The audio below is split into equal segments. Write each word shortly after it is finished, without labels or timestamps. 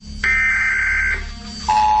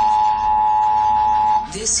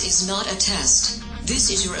This is not a test.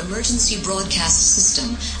 This is your emergency broadcast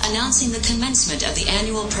system announcing the commencement of the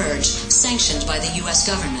annual purge sanctioned by the U.S.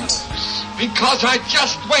 government. Because I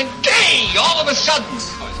just went gay all of a sudden.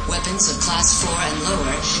 Weapons of Class 4 and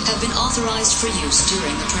lower have been authorized for use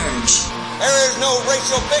during the purge. There is no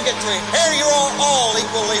racial bigotry. Here you are all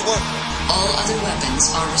equally worthless. All other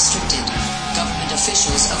weapons are restricted. Government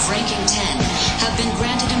officials of ranking 10 have been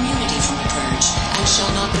granted immunity from the purge and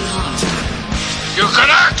shall not be harmed. You can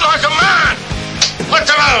act like a man!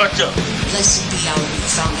 What's the matter with you? Blessed be our new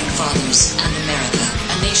founding fathers and America,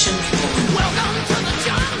 a nation reborn. Welcome to the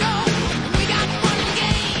jungle. We got fun and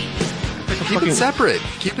games. Keep it separate.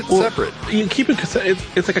 Keep it separate. You keep it.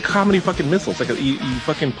 It's like a comedy fucking missile. It's like you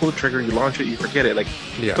fucking pull the trigger, you launch it, you forget it. Like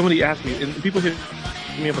somebody asked me, and people hit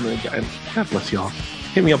me up on the and God bless y'all.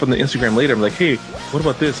 Hit me up on the Instagram later. I'm like, hey, what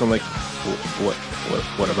about this? I'm like,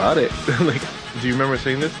 what about it? Like, do you remember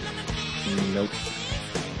saying this? Nope.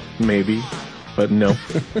 Maybe, but no.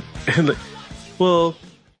 And like, well,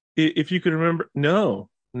 if you could remember, no.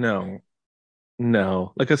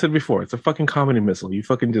 Like I said before, it's a fucking comedy missile. You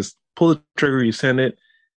fucking just pull the trigger, you send it,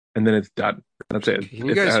 and then it's done. That's it. Can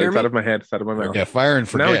you guys hear it's me? out of my head. It's out of my mouth. Yeah, fire and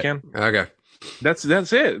forget. Now we can. Okay. That's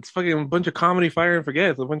it. It's fucking a bunch of comedy, fire and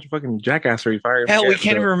forget. It's a bunch of fucking jackassery, fire and Hell, forget. we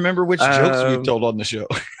can't even remember which jokes we've told on the show.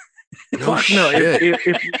 Fuck no!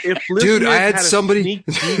 If Dude, I had a somebody sneak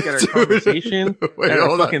peek at our conversation, Wait, at our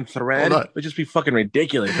hold fucking on. thread, Hold on. it would just be fucking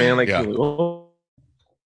ridiculous, man. Like, Yeah.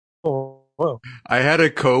 whoa. I had a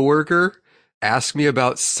coworker ask me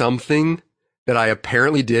about something that I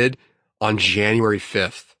apparently did on January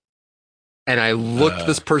 5th. And I looked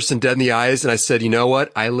this person dead in the eyes and I said, you know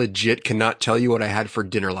what? I legit cannot tell you what I had for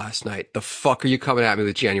dinner last night. The fuck are you coming at me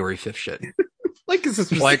with January 5th shit? Like, is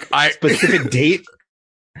this Like, I, specific date?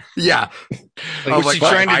 yeah. Like, was she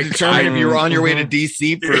trying to determine if you were on your way to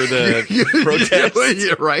DC for the protest?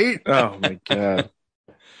 Yeah, right? Oh my God.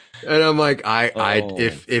 And I'm like,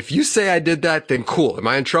 if you say I did that, then cool. Am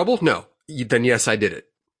I in trouble? No. Then yes, I did it.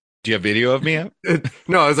 Do you have video of me?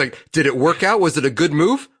 No, I was like, did it work out? Was it a good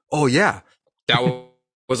move? Oh yeah. That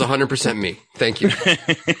was 100% me. Thank you. Fuck it.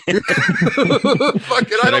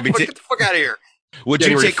 Get the fuck out of here. Would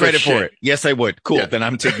January you take credit 5th for shit. it? Yes, I would. Cool. Yeah. Then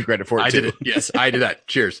I'm taking credit for it I too. did it. Yes, I did that.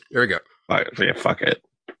 Cheers. Here we go. All right, so yeah, fuck it.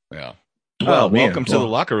 Yeah. Well, man. welcome to the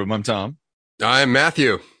locker room. I'm Tom. I'm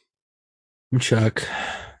Matthew. I'm Chuck.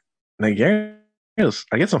 I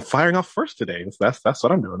guess I'm firing off first today. That's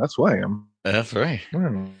what I'm doing. That's why I'm. That's right.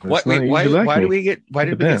 Why Why did we get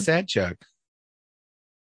sad, Chuck?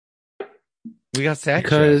 We got sad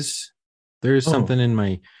Because there's something in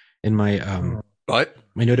my What?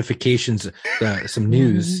 my notifications, some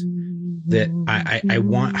news that I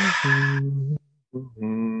want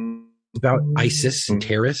about ISIS and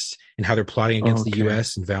terrorists and how they're plotting against the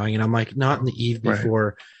U.S. and vowing. And I'm like, not in the eve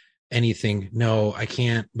before anything. No, I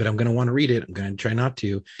can't. But I'm going to want to read it. I'm going to try not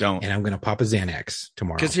to. Don't. And I'm going to pop a Xanax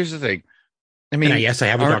tomorrow. Because here's the thing. I mean, yes, I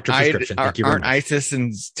have a doctor's prescription. Thank you very aren't much. ISIS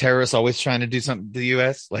and terrorists always trying to do something to the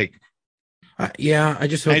U.S.? Like, yeah, I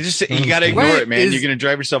just hope. You got to ignore What it, man. is- You're going to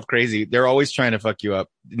drive yourself crazy. They're always trying to fuck you up.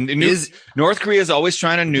 North Korea is always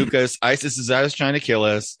trying to nuke us. ISIS is always trying to kill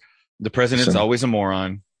us. The president's always a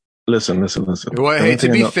moron. Listen. Well, hey, to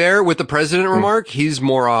be fair, with the president remark, he's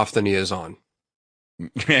more off than he is on.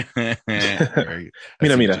 Mira.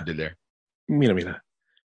 Did there. Mira.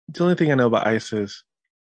 The only thing I know about ISIS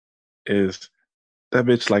is that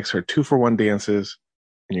bitch likes her 2-for-1 dances,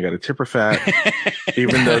 and you got to tip her fat,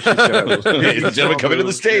 even though she's got those. Ladies and gentlemen, coming to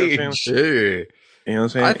the stage. Hey. You know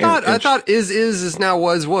what I'm saying? I thought is now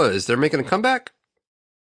was. They're making a comeback?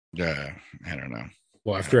 I don't know.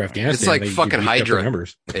 Well, after Afghanistan, It's like they fucking beefed up their Hydra.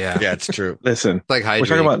 numbers. Yeah. Yeah, it's true. Listen, It's like Hydra.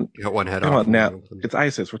 we're talking about You got one head talking off. about now. It's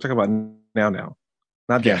ISIS. We're talking about now.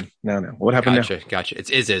 Not then. Now. What happened Gotcha. It's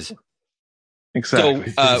is. now?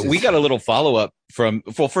 Exactly. So we got a little follow up from.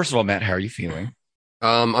 Well, first of all, Matt, how are you feeling?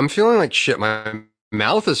 I'm feeling like shit. My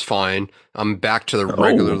mouth is fine. I'm back to the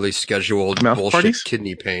regularly scheduled Mouth bullshit parties?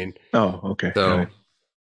 kidney pain. Oh, okay. So, Got it.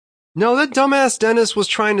 no, that dumbass dentist was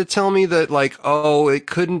trying to tell me that, like, oh, it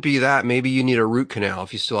couldn't be that. Maybe you need a root canal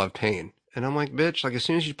if you still have pain. And I'm like, bitch, like, as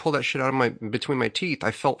soon as you pull that shit out of between my teeth,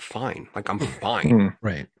 I felt fine. Like, I'm fine.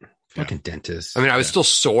 Right. Fucking dentist. I mean, I was still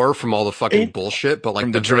sore from all the fucking bullshit, but like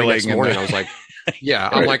From the the very next drilling morning, and I was like, yeah,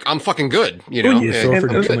 I'm like, I'm fucking good, you know? you sore from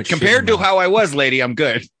too much shit Compared in to your mouth. how I was, lady, I'm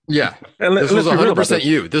good. Yeah. And This was let's be real about 100% this.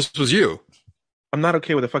 you. This was you. I'm not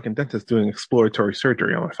okay with a fucking dentist doing exploratory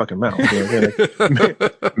surgery on my fucking mouth. You know what I'm saying?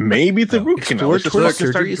 Like, maybe it's a root canal. Let's just Exploratory fucking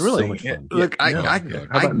start surgery is so drilling. much fun. Look, I How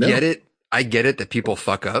about get no? it. I get it that people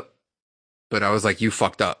fuck up, but I was like, you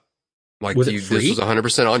fucked up. Like, Was it this free? was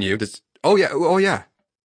 100% on you. Oh yeah.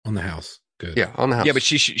 On the house. Good. Yeah, on the house. Yeah, but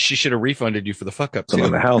she should have refunded you for the fuck up. So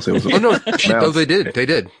on the house, it was. Oh no, they did. They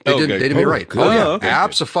did me right. Cool. Oh yeah, okay.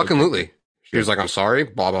 absolutely. She was like, "I'm sorry,"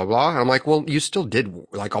 blah blah blah. And I'm like, "Well, you still did.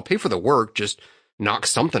 Like, I'll pay for the work. Just knock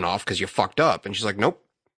something off because you fucked up." And she's like, "Nope."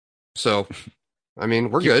 So, I mean,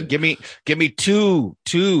 we're good. Give me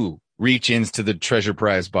two reach-ins to the treasure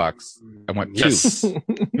prize box. I want two. Yes.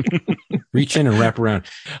 Reach in and wrap around.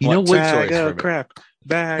 You know what? Bag of crap.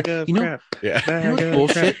 Bag of crap. Yeah. You know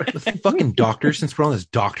what's bullshit? The fucking doctor, since we're on this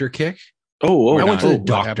doctor kick, Oh, I went to the what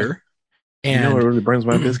doctor, you and know what really burns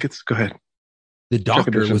my biscuits? Go ahead. the doctor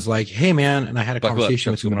edition. was like, "Hey, man," and I had a Buckle up,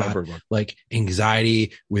 conversation with Chuck's him going about overboard. like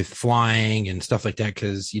anxiety with flying and stuff like that,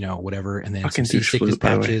 because whatever, and then Fucking some douche seasickness flute,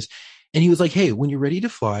 by the way. patches. And he was like, "Hey, when you're ready to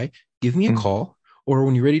fly, give me a call." Or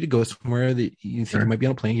when you're ready to go somewhere that you think Sure. you might be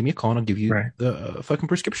on a plane, give me a call and I'll give you Right. the fucking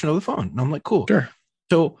prescription of the phone. And I'm like, cool. Sure.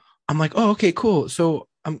 So I'm like, oh, okay, cool. So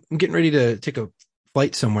I'm getting ready to take a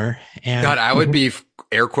flight somewhere. And God, I would be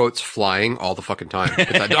air quotes flying all the fucking time with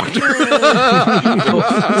that doctor.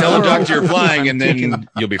 Tell the doctor you're flying, and then Thinking-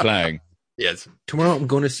 you'll be flying. Yes. tomorrow I'm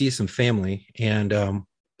going to see some family. And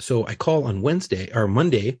so I call on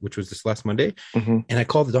Monday, which was this last Monday. Mhm. And I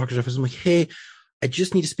called the doctor's office. I'm like, hey, I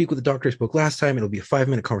just need to speak with the doctor I spoke last time. It'll be a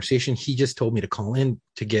 5-minute conversation. He just told me to call in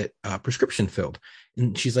to get a prescription filled.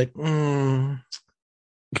 And she's like,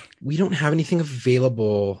 we don't have anything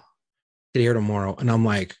available today or tomorrow. And I'm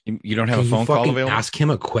like, You don't have can a phone you call fucking available? ask him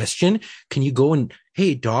a question? Can you go and,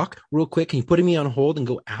 hey, doc, real quick, can you put me on hold and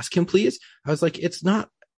go ask him, please? I was like,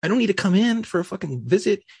 I don't need to come in for a fucking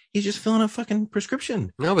visit. He's just filling a fucking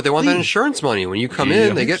prescription. No, but they want that Please. insurance money. When you come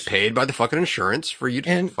in, they get paid by the fucking insurance for you to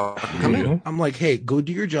And- fucking come in. I'm like, hey, go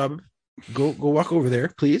do your job. Go walk over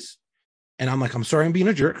there, please. And I'm like, I'm sorry I'm being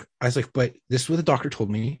a jerk. I was like, but this is what the doctor told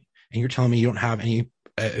me. And you're telling me you don't have any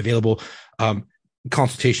available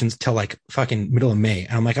consultations till like fucking middle of May.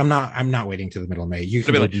 And I'm like, I'm not waiting till the middle of May. You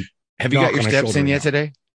can They'll go be do- Have you got knock your on my steps shoulder in right yet now.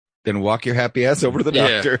 today? Then walk your happy ass over to the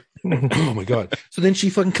Yeah. doctor. Oh my God. So then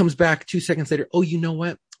she fucking comes back 2 seconds later. Oh, you know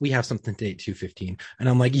what? We have something today at 2:15. And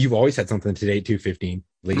I'm like, you've always had something today at 2:15.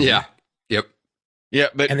 lady. Yeah. Yep. Yeah,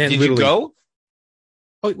 but And then did you literally- go?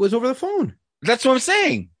 Oh, it was over the phone. That's what I'm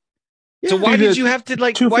saying. So Yeah. why You did did you have to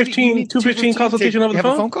like 2:15 2:15 consultation over the have a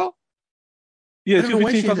phone? phone call? Yeah, I don't know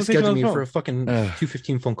why 2:15 she had to consultation schedule on me the for phone. a fucking Ugh.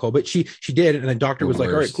 2:15 phone call, but she did, and the doctor was like,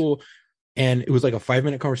 "All right, Worst. cool," and it was like a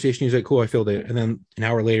 5-minute conversation. He's like, "Cool, I filled it," and then an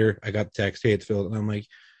hour later, I got the text, "Hey, it's filled," and I'm like,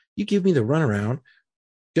 "You give me the runaround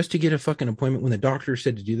just to get a fucking appointment when the doctor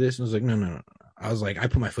said to do this?" And I was like, "No." I was like, I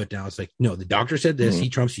put my foot down. I was like, "No, the doctor said this. He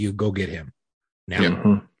trumps you. Go get him now." Yeah.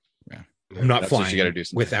 Mhm. I'm not That's what flying you gotta do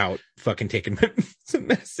sometimes. without fucking taking some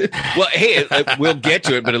medicine. Well, hey, we'll get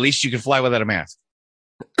to it, but at least you can fly without a mask.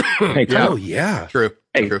 Hey, Oh yeah, True.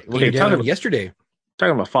 Hey, True. okay, yeah, talking yesterday.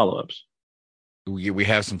 about follow-ups. We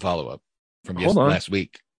have some follow up from Hold on. last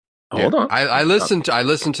week. Hold on. I listened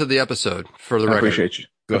to the episode for the I record. appreciate you.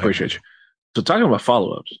 Go I ahead. appreciate you. So talking about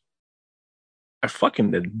follow-ups, I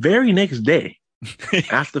fucking the very next day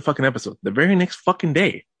after the fucking episode, the very next fucking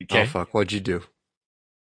day, Oh fuck! What'd you do?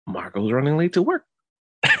 Marco was running late to work.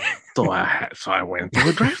 So I went to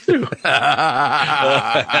the drive-through,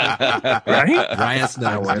 right? Ryan I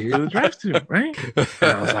Snipes, went dude. to the drive-through, right?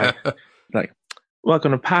 And I was like,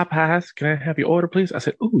 welcome to Popeyes. Can I have your order, please? I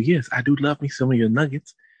said, oh yes, I do love me some of your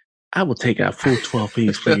nuggets. I will take a full 12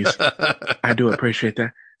 piece, please. I do appreciate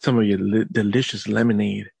that. Some of your delicious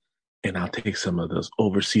lemonade, and I'll take some of those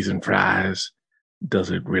over-seasoned fries. Does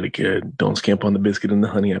it really good. Don't skimp on the biscuit and the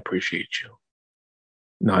honey. I appreciate you.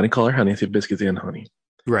 No, I didn't call her honey. I said biscuits and honey.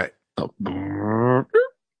 Right. So,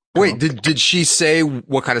 Wait, did she say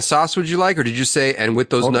what kind of sauce would you like, or did you say, and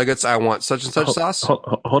with those Hold on. nuggets, I want such and such sauce?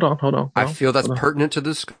 Hold on. I feel that's hold on. pertinent to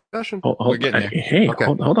the discussion. We're getting there. Hey, Okay.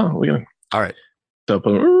 hold on. We're gonna. All right. So,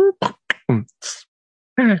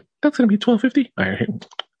 that's gonna be $12.50. All right.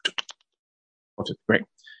 Great.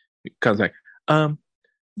 Comes like,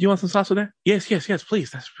 you want some sauce with that? Yes,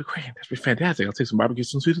 please. That's great. That's fantastic. I'll take some barbecue,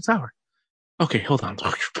 some sweet and sour. Okay, hold on.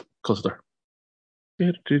 Close the door.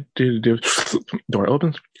 Door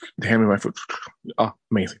opens. They hand me my food. Oh,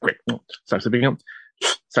 amazing. Great. Starts to pick up.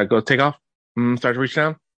 Start to go take off. Start to reach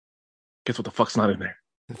down. Guess what the fuck's not in there?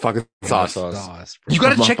 Fucking sauce. Sauce, You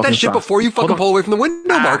got to check that Motherfucking shit sauce. before you fucking Hold on. pull away from the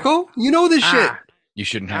window, Marco. You know this shit. You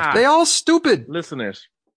shouldn't have They all stupid. Listeners.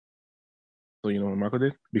 So you know what Marco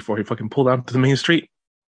did? Before he fucking pulled out to the main street,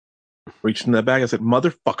 reached in that bag. I said,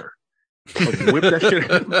 motherfucker.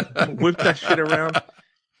 Whipped that shit around.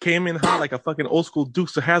 Came in hot like a fucking old school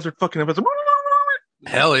Dukes of Hazzard fucking episode.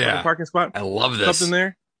 Hell yeah. Parking spot. I love this.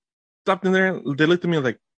 Stopped in there. They looked at me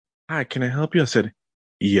like, hi, can I help you? I said,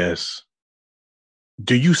 yes.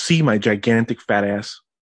 Do you see my gigantic fat ass?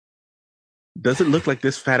 does it look like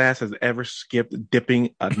this fat ass has ever skipped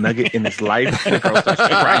dipping a nugget in his life? I've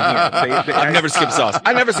never skipped sauce.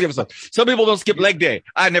 I never skip sauce. Some people don't skip leg day.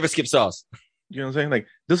 I never skip sauce. You know what I'm saying? Like,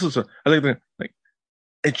 this is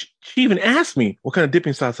and she even asked me what kind of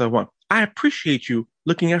dipping sauce I want. I appreciate you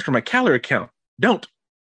looking after my calorie count. Don't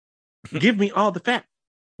give me all the fat.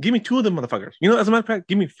 Give me 2 of them, motherfuckers. You know, as a matter of fact,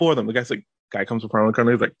 give me 4 of them. The guy's like, guy comes from around the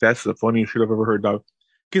corner. He's like, that's the funniest shit I've ever heard, dog.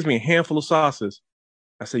 Gives me a handful of sauces.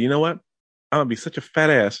 I said, you know what? I'm gonna be such a fat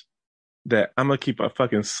ass that I'm gonna keep a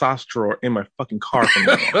fucking sauce drawer in my fucking car from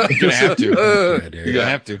now on. You're gonna have to. You're gonna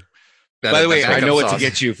have to. By the way, I know what to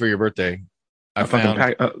get you for your birthday. I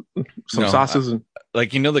found some sauces and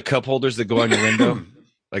like, you know, the cup holders that go on your window,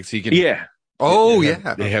 like so you can. Yeah. Oh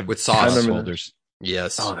yeah. They have with sauce holders.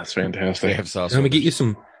 Yes. Oh, that's fantastic. They have sauce. I'm gonna get you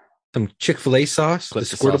some Chick-fil-A sauce, the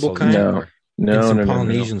squirtable kind. No,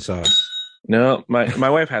 Polynesian sauce. No, my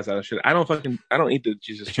wife has that shit. I don't eat the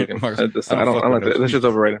Jesus chicken. I don't like that. That shit's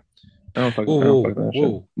overrated. I don't fuck that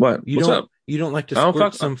shit. What? You don't like to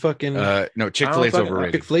squirt some fucking no, Chick-fil-A's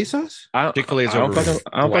overrated. Chick-fil-A sauce? Chick-fil-A's overrated.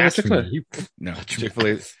 I don't fuck Chick-fil-A. No,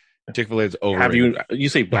 Chick-fil-A's overrated. You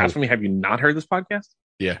say blasphemy? Have you not heard this podcast?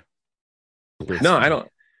 Yeah. No, I don't.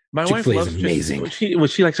 My wife loves amazing. She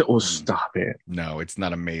likes it. Oh, stop it! No, it's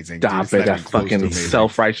not amazing. Stop it! That fucking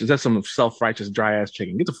self-righteous. That's some self-righteous dry ass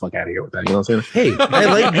chicken. Get the fuck out of here with that. You know what I'm saying? Hey, I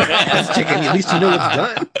like dry ass chicken. At least you know it's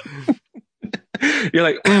done. You're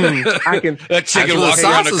like, I can. That chicken walks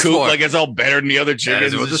around a coop like it's all better than the other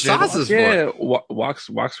chickens. What the sauce is for? Yeah, walks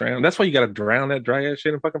around. That's why you got to drown that dry ass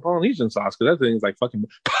shit in fucking Polynesian sauce, because that thing's like fucking.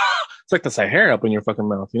 It's like the Sahara up in your fucking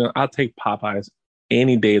mouth. You know, I'll take Popeyes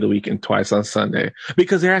any day of the week and twice on Sunday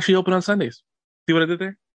because they're actually open on Sundays. See what I did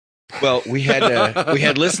there? Well, we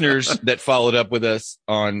had listeners that followed up with us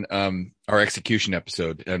on our execution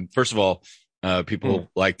episode, and first of all, people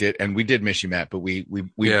liked it, and we did miss you, Matt, but we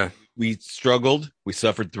struggled, we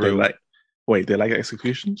suffered through. They like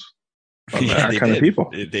executions? Yeah, our kind of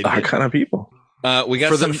people. Our kind of people. We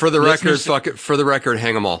got for the record. For the record,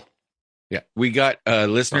 hang them all. Yeah, we got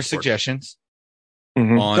listener suggestions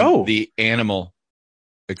on the animal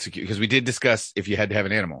execute, because we did discuss if you had to have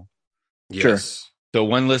an animal. Yes. Sure. So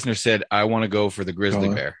one listener said, I want to go for the grizzly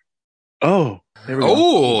bear. Oh, there we go.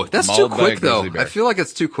 Oh, that's too quick though. I feel like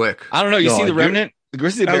it's too quick. I don't know. You see the Remnant? The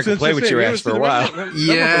grizzly bear can play with your ass for a while.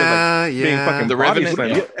 Yeah. The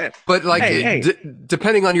Revenant. But like,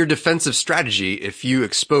 depending on your defensive strategy, if you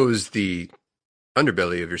expose the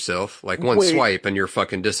underbelly of yourself, like one swipe and you're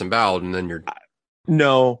fucking disemboweled, and then you're.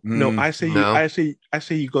 No. I say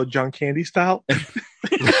you go John Candy style. The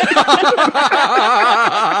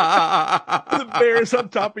bear's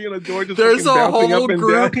up top of you on the door. Just there's a whole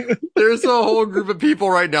group. Down. There's a whole group of people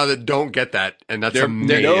right now that don't get that, and that's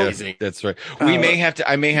amazing. That's right. I may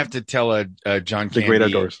have to tell a John Candy Great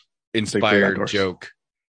Outdoors inspired joke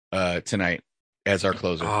tonight as our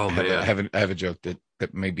closer. Oh, I have a joke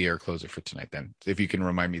that may be our closer for tonight. Then, if you can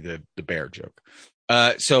remind me the bear joke.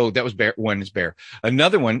 So that was bear. One is bear.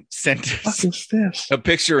 Another one sent us a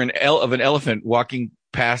picture of an elephant walking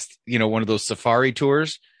past, one of those safari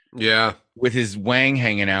tours. Yeah, with his wang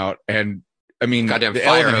hanging out, and I mean, goddamn the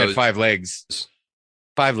fire elephant hose. had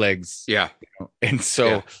 5 legs. Yeah, and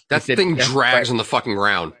so that thing drags on the fucking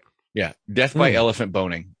ground. Yeah, death by elephant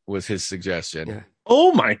boning was his suggestion. Yeah.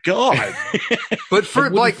 Oh my god! But for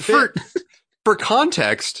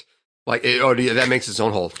context. Like, that makes its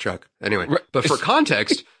own hole, Chuck. Anyway, but for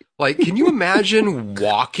context, like, can you imagine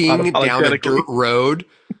walking down a dirt road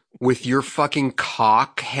with your fucking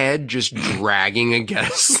cock head just dragging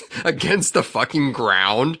against the fucking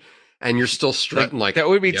ground, and you're still strutting like that?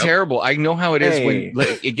 Would be terrible. I know how it is when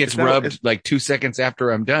it gets rubbed like 2 seconds after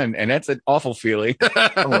I'm done, and that's an awful feeling.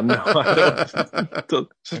 Oh no!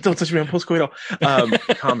 Don't touch me on postcoital.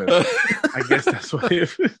 Comment. I guess that's what.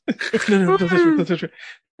 No, don't touch me.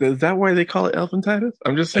 Is that why they call it elephantitis?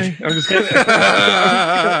 I'm just saying.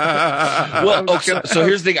 So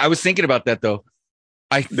here's the thing. I was thinking about that though.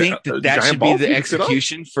 I think that should be the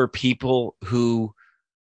execution for people who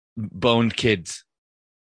boned kids,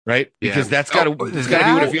 right? Because that's got to be what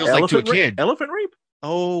it feels like to a kid. Elephant rape.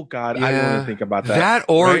 Oh God, I don't even think about that. That,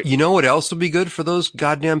 or you know what else would be good for those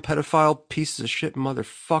goddamn pedophile pieces of shit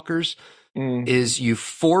motherfuckers is you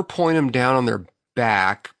 4-point them down on their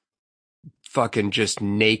back, fucking just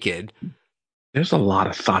naked. There's a lot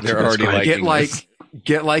of thoughts. They're already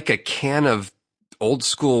get like a can of old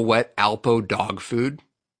school wet Alpo dog food,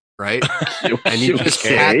 right? And you just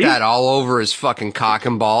pat that all over his fucking cock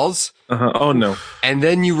and balls. Oh no! And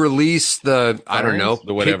then you release I don't know,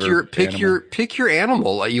 the whatever pick your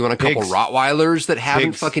animal. Like you want a couple Rottweilers that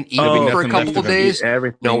haven't fucking eaten for a couple of days.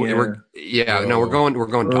 No, we're going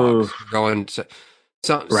dogs. We're going.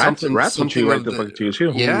 Rats will chew right the fuck too.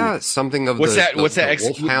 Yeah, something of what's that?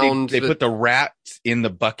 Wolfhound. They put the rat in the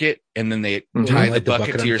bucket and then they tie the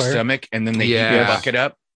bucket to your stomach and then they eat the bucket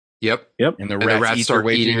up. Yep. And the rats eat their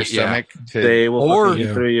way to your stomach. They will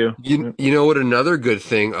eat through you. You know what another good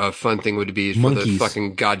thing, a fun thing would be for the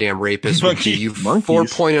fucking goddamn rapists would be you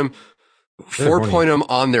 4-point them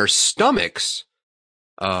on their stomachs,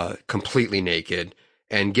 completely naked,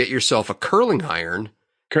 and get yourself a curling iron.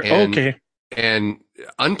 And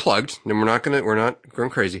unplugged. And we're not going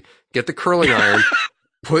crazy. Get the curling iron,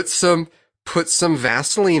 put some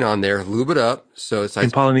Vaseline on there, lube it up. So it's like,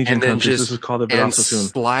 in Polynesian countries, this is called a and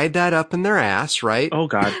slide that up in their ass, right? Oh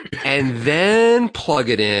God. And then plug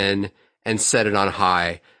it in and set it on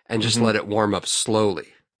high and just let it warm up slowly.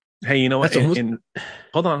 Hey, you know what?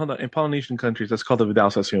 Hold on. In Polynesian countries, that's called the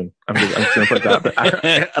Vidal Sassoon. I'm just going to put that.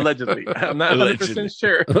 But allegedly. I'm not 100%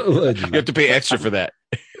 sure. You have to pay extra for that.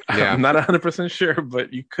 Yeah. I'm not 100% sure, but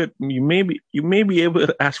you may be able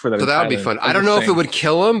to ask for that. So that would be fun. I don't know if it would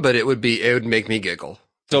kill him, but it would make me giggle.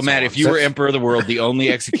 So Matt, if you were emperor of the world, the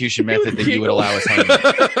only execution method that you would allow is hanging.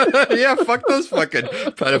 Yeah, fuck those fucking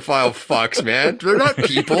pedophile fucks, man. They're not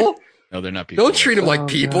people. No, they're not people. Don't treat them like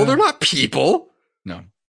people. God. They're not people. No.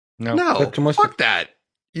 Fuck that.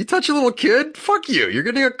 You touch a little kid, fuck you. You're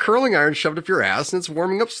getting a curling iron shoved up your ass and it's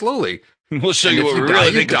warming up slowly. We'll show you what we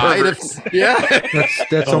really think of perverts.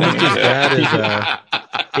 That's almost as bad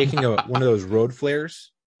as taking one of those road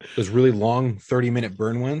flares, those really long 30-minute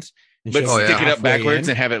burn ones. But stick it up backwards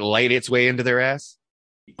and have it light its way into their ass?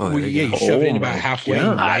 You shove it in about halfway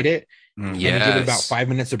and light it. And you give it about 5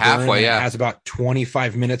 minutes of burn. Halfway, It has about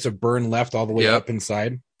 25 minutes of burn left all the way up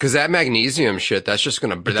inside. Because that magnesium shit, that's just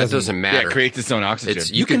gonna. That doesn't matter. Yeah, it creates its own oxygen.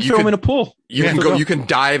 You can throw them in a pool. You can go. You can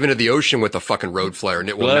dive into the ocean with a fucking road flare, and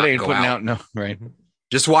it will not go out. No, right.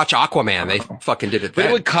 Just watch Aquaman. They fucking did it. But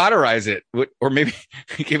it would cauterize it, or maybe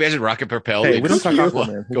can you imagine rocket propelled? Hey, we don't talk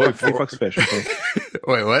Aquaman. He fucks fish.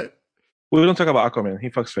 Wait, what? We don't talk about Aquaman. He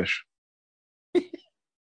fucks fish.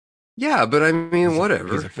 Yeah, but I mean,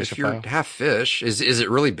 whatever. If you're half fish, is it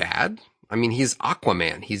really bad? I mean, he's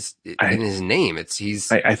Aquaman. He's in his name.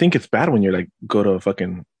 I think it's bad when you're like go to a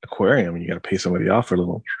fucking aquarium and you got to pay somebody off for a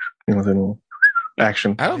little,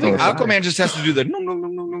 action. I don't think Aquaman just has to do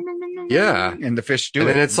the yeah, and the fish do and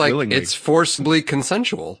it. And it's like willingly. It's forcibly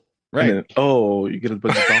consensual, right? Then, you get a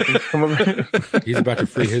bunch of dolphins come over. He's about to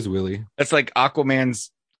free his willy. That's like Aquaman's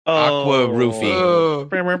aqua roofie.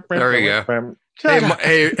 There we go.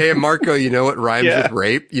 Hey, Marco. You know what rhymes with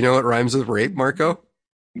rape? You know what rhymes with rape, Marco?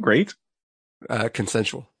 Great.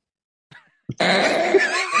 Consensual. Oh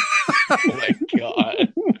my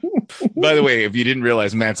God. By the way, if you didn't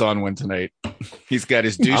realize, Matt's on one tonight. He's got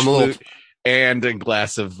his douche flute and a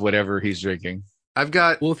glass of whatever he's drinking. I've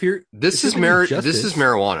got. Well, this is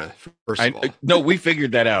marijuana. First of all, no, we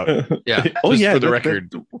figured that out. Yeah. For the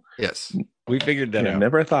record. Yes, we figured that out.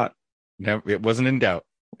 Never thought. No, it wasn't in doubt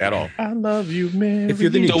at all. I love you, man. If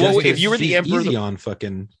you're the new justice, if you were the emperor,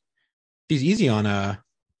 he's easy on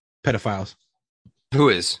pedophiles. Who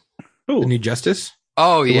is? The new justice?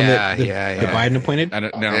 Oh, the Biden appointed?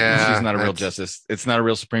 She's not a real justice. It's not a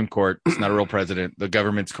real Supreme Court. It's not a real president. The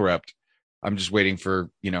government's corrupt. I'm just waiting for,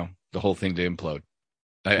 the whole thing to implode.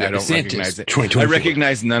 I don't recognize it. I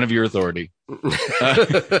recognize none of your authority.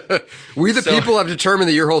 We the people have determined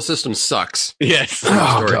that your whole system sucks. Yes.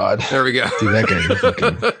 Oh, God. There we go. Dude,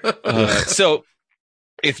 that guy. So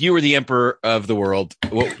if you were the emperor of the world,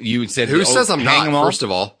 you said, who says I'm not, first of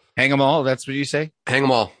all? Hang them all. That's what you say? Hang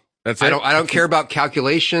them all. That's it. I don't care about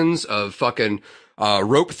calculations of fucking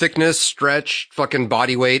rope thickness, stretch, fucking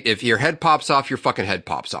body weight. If your head pops off, your fucking head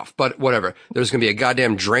pops off. But whatever. There's going to be a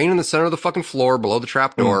goddamn drain in the center of the fucking floor below the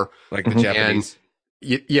trap door. Like the Japanese.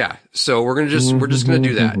 Yeah. So we're just going to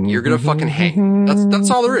do that. You're going to fucking hang. That's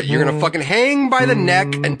all there is. You're going to fucking hang by the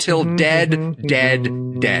neck until dead.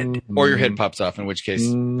 Or your head pops off, in which case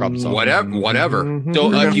problems solved. Whatever.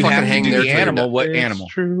 So if you have to hang the animal, what animal?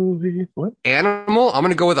 What animal? I'm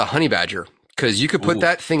going to go with a honey badger. Because you could put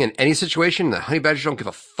that thing in any situation, and the honey badgers don't give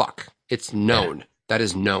a fuck. It's known. Yeah. That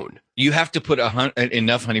is known. You have to put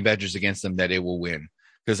enough honey badgers against them that it will win.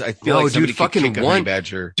 Because I feel like somebody could kick a honey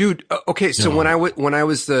badger. Dude, okay, so when I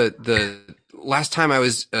was the last time I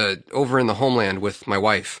was over in the homeland with my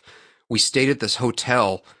wife, we stayed at this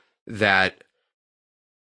hotel that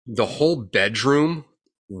the whole bedroom,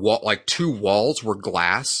 like 2 walls were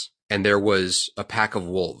glass, and there was a pack of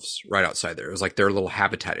wolves right outside there. It was like their little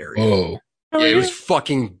habitat area. Oh. Yeah, it was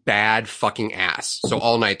fucking bad fucking ass. So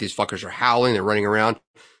all night these fuckers are howling, they're running around.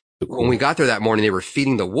 When we got there that morning, they were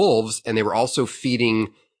feeding the wolves, and they were also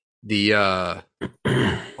feeding the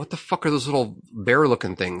what the fuck are those little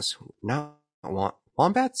bear-looking things? No,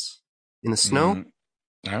 wombats in the snow.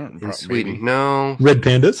 I don't know. In Sweden, Maybe. no, Red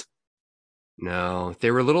pandas? no,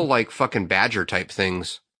 they were little like fucking badger type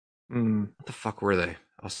things. What the fuck were they?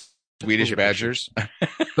 Swedish badgers.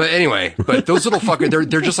 But anyway, but those little fuckers,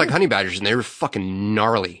 they're just like honey badgers, and they're fucking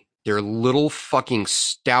gnarly. They're little fucking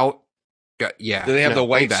stout. Yeah. Do they have the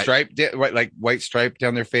white stripe, like white stripe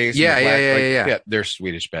down their face? Yeah, and the black, yeah. Yeah, they're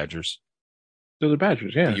Swedish badgers. They're the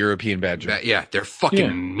badgers, yeah. The European badger. Yeah, they're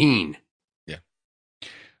fucking mean. Yeah.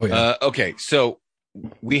 Oh, yeah. Okay, so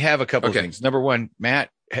we have a couple of things. Number one, Matt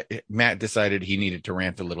decided he needed to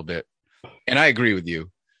rant a little bit, and I agree with you.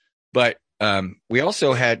 But we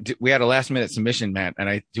also had a last minute submission, Matt,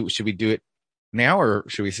 and should we do it now or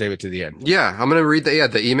should we save it to the end? Yeah, I'm gonna read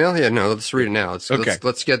the email. Yeah, no, let's read it now. Okay.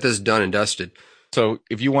 Let's get this done and dusted. So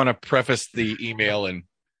if you want to preface the email, and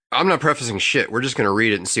I'm not prefacing shit. We're just gonna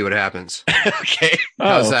read it and see what happens. Okay.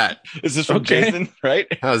 How's that? Is this from Jason? Right?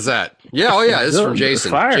 How's that? Yeah. Oh yeah, this is from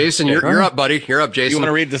Jason. Fire. Jason, you're up, buddy. You're up, Jason. You want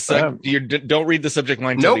to read the don't read the subject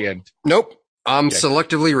line till the end. Nope. I'm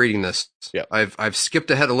selectively reading this. Yeah. I've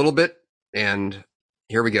skipped ahead a little bit, and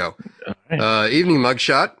here we go. Evening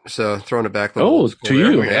mugshot. So throwing it back. To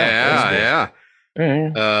you. Yeah.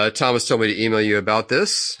 Thomas told me to email you about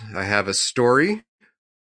this. I have a story.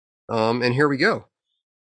 And here we go.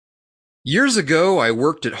 Years ago, I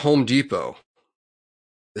worked at Home Depot.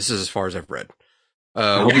 This is as far as I've read.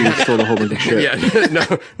 Sort of holding the shit. Yeah,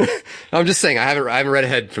 no, I'm just saying I haven't read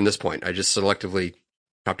ahead from this point. I just selectively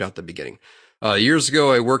chopped out the beginning. Years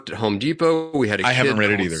ago, I worked at Home Depot. We had a kid. I haven't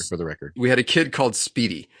read it either, for the record. We had a kid called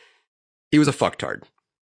Speedy. He was a fucktard.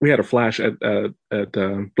 We had a flash at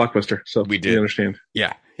Blockbuster, so we did. We understand.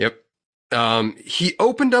 Yeah. Yep. He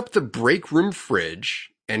opened up the break room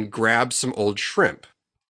fridge and grabbed some old shrimp.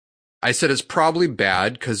 I said it's probably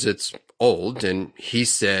bad because it's old, and he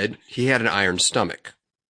said he had an iron stomach.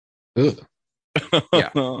 Ugh. Yeah.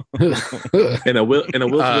 and a will to go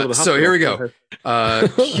to the hospital. So here we go.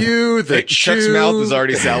 Cue the chew. Chuck's mouth is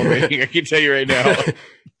already salivating. I can tell you right now.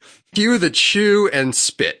 Cue the chew and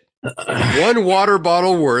spit. 1 water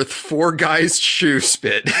bottle worth 4 guys' chew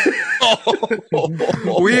spit.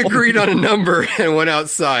 We agreed on a number and went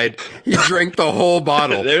outside. He drank the whole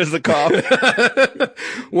bottle. There's the cough.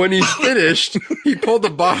 When he finished, he pulled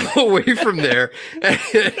the bottle away from there, and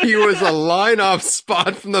he was a line off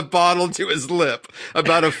spot from the bottle to his lip,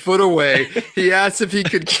 about a foot away. He asked if he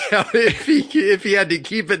could count if he had to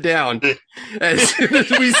keep it down. As soon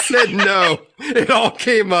as we said no, it all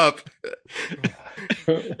came up.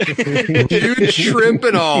 Huge shrimp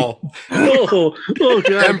and all. Oh God.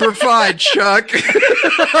 Amplified, Chuck.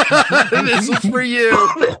 This is for you.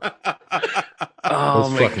 Oh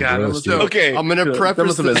my God. Gross, So, okay. I'm going to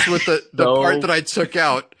preface this with the part that I took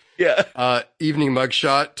out. Yeah. Evening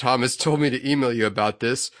mugshot. Thomas told me to email you about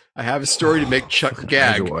this. I have a story to make Chuck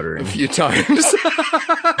gag a few times.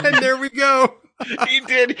 And there we go. He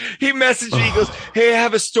did. He messaged me. He goes, "Hey, I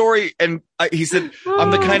have a story." And he said, "I'm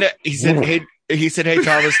the kind of," he said, "Hey,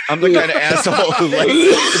 Thomas, I'm the kind of asshole who likes."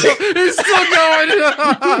 He's still going.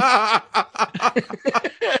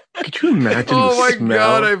 Could you imagine? Oh my smell?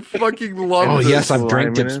 God, I fucking love Oh this. yes, I've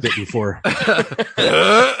drank tip spit before.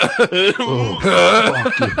 Oh,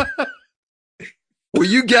 fuck you. Will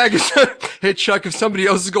you gag? Hey Chuck, if somebody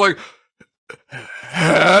else is going,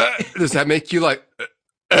 does that make you like?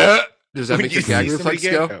 Does that make your gag reflex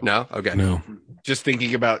go? No. Okay. No. Just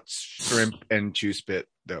thinking about shrimp and chew spit,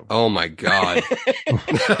 though. Oh my God.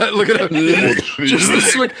 Look at him. Just the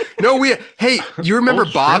swing. No, hey, you remember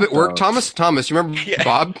Bob at work, Thomas? Thomas, you remember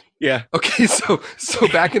Bob? Yeah. Okay, so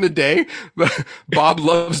back in the day, Bob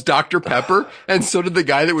loves Dr. Pepper, and so did the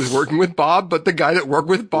guy that was working with Bob, but the guy that worked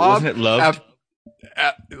with Bob. Wasn't it loved?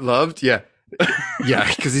 Loved? Yeah.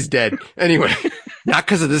 Yeah, because he's dead. Anyway. Not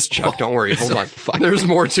because of this, Chuck. Don't worry. Hold on. There's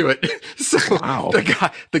more to it. So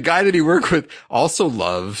the guy that he worked with also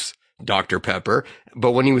loves Dr. Pepper,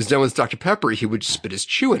 but when he was done with Dr. Pepper, he would spit his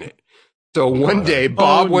chew in it. So one day,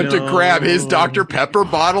 Bob went to grab his Dr. Pepper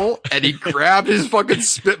bottle, and he grabbed his fucking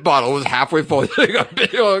spit bottle. It was halfway full. He got a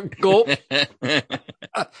big old gulp.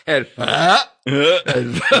 And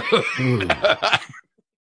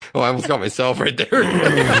oh, I almost got myself right there.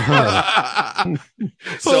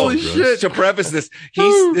 Holy shit. To preface this,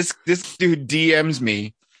 this dude DMs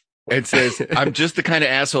me and says, "I'm just the kind of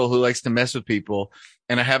asshole who likes to mess with people,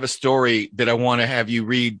 and I have a story that I want to have you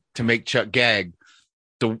read to make Chuck gag."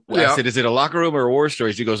 So I said, is it a locker room or war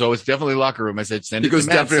stories? He goes, oh, it's definitely locker room. I said, send it to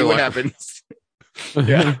Matt, see what happens.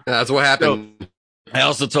 Yeah, that's what happened. So, I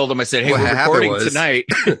also told him, I said, hey, we're recording tonight.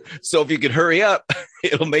 So if you could hurry up,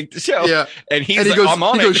 it'll make the show. Yeah. And he goes, I'm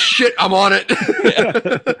on it. He goes, shit, I'm on it.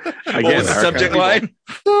 What was the subject line?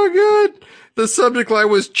 So good. The subject line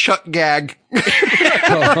was Chuck Gag. I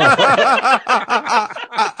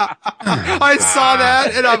saw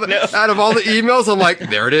that, and out of all the emails, I'm like,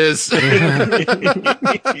 there it is.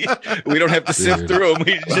 We don't have to sift through them.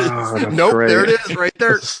 We just, nope, great. There it is, right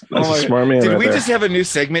there. That's a smart man. Did right we there. just have a new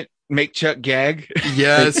segment? Make Chuck gag?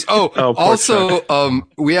 Yes. Also,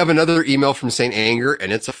 we have another email from St. Anger,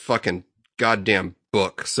 and it's a fucking goddamn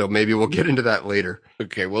book. So maybe we'll get into that later.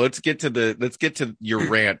 Okay. Well, let's get to your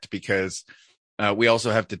rant, because we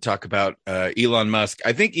also have to talk about Elon Musk.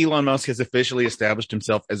 I think Elon Musk has officially established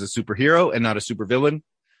himself as a superhero and not a supervillain.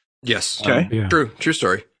 Yes. Okay. Yeah. True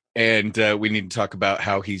story. And we need to talk about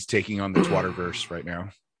how he's taking on the Twitterverse right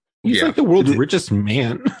now. He's like the world's richest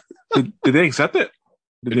man. Did they accept it?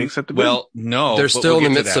 Did they accept the bid? Well, no. They're still in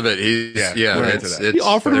the midst of it. He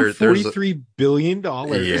offered him $43 billion.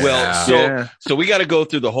 Yeah. Well, so we got to go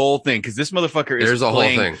through the whole thing, because this motherfucker is There's a whole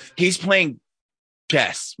thing. He's playing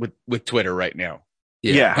chess with Twitter right now.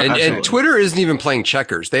 Yeah, and Twitter isn't even playing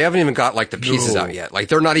checkers. They haven't even got like the pieces out yet. Like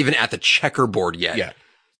they're not even at the checkerboard yet. Yeah.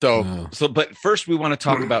 But first we want to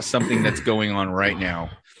talk about something that's going on right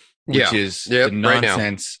now, which is the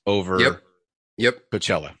nonsense over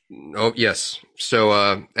Coachella. Oh yes.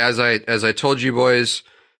 So as I told you boys,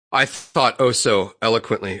 I thought so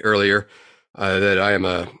eloquently earlier that I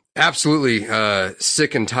am absolutely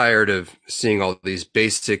sick and tired of seeing all these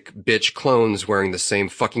basic bitch clones wearing the same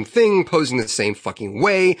fucking thing, posing the same fucking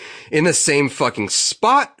way, in the same fucking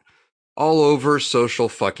spot, all over social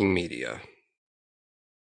fucking media.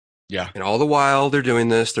 Yeah. And all the while they're doing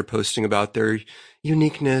this, they're posting about their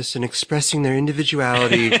uniqueness and expressing their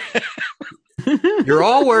individuality. You're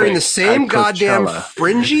all wearing the same goddamn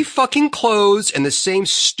fringy fucking clothes and the same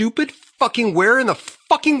stupid fucking where in the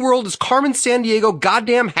fucking world is Carmen Sandiego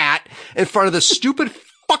goddamn hat in front of the stupid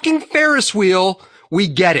fucking Ferris wheel. We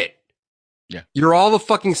get it. Yeah. You're all the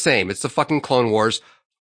fucking same. It's the fucking Clone Wars.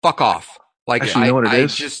 Fuck off. Like, actually, you know what it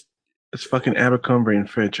is? It's fucking Abercrombie and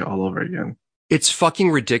Fitch all over again. It's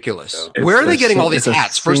fucking ridiculous. Where are they getting all these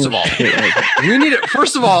hats, first of all? We need it.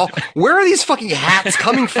 First of all, where are these fucking hats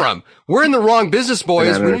coming from? We're in the wrong business,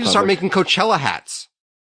 boys. We need to start making Coachella hats.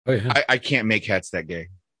 Oh, yeah. I can't make hats that gay.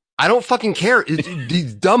 I don't fucking care.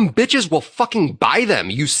 These dumb bitches will fucking buy them.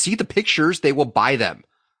 You see the pictures, they will buy them.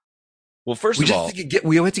 Well, first of all,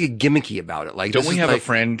 we have to get gimmicky about it. Like, don't we have a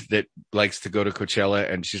friend that likes to go to Coachella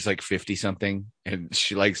and she's like 50 something and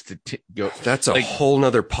she likes to go? That's a whole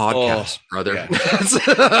nother podcast, brother. Yeah.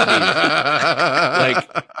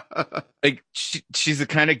 like she's the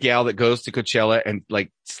kind of gal that goes to Coachella and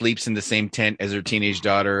like sleeps in the same tent as her teenage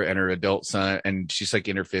daughter and her adult son, and she's like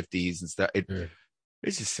in her 50s and stuff.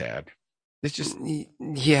 It's just sad. It's just,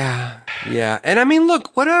 yeah. And I mean,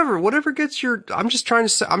 look, whatever gets your, I'm just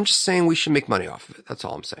saying we should make money off of it. That's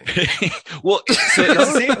all I'm saying. Well, so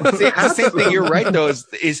the same thing. You're right though,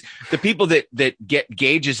 is the people that get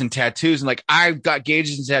gauges and tattoos and like, I've got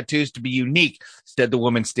gauges and tattoos to be unique, said the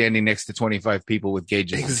woman standing next to 25 people with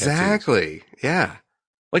gauges. Exactly. And tattoos. Yeah.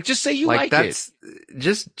 Like, just say you like that's, it.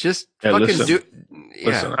 Just yeah, fucking listen, do. Yeah.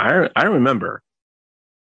 Listen, I remember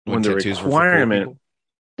when the requirement.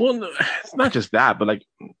 Well, no, it's not just that, but like,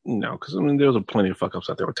 because I mean, there was plenty of fuck ups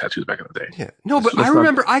out there with tattoos back in the day. Yeah, no, but I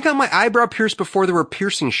remember I got my eyebrow pierced before there were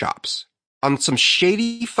piercing shops on some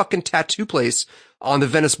shady fucking tattoo place on the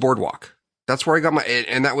Venice Boardwalk. That's where I got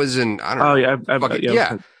and that was in I don't know. Oh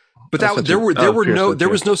yeah, But there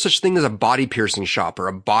was no such thing as a body piercing shop or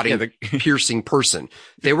a body piercing person.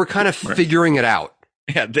 They were kind of figuring it out.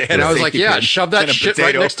 Yeah, and I was like, shove that shit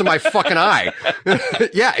right next to my fucking eye.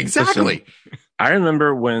 Yeah, exactly. Listen, I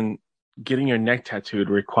remember when getting your neck tattooed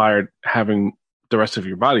required having the rest of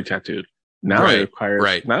your body tattooed. Now it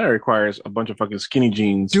requires a bunch of fucking skinny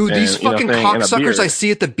jeans. Dude, these fucking cocksuckers I see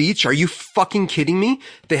at the beach. Are you fucking kidding me?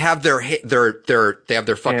 They have their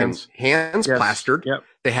fucking hands plastered. Yep.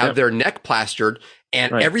 They have their neck plastered,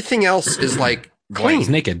 and everything else is like clean. He's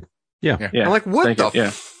naked. Yeah. I'm like, what the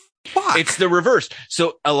fuck? It's the reverse.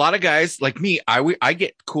 So a lot of guys like me, I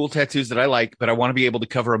get cool tattoos that I like, but I want to be able to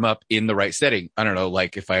cover them up in the right setting. I don't know,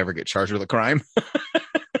 like if I ever get charged with a crime.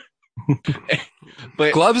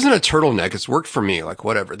 But gloves and a turtleneck, it's worked for me. Like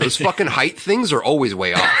whatever. Those fucking height things are always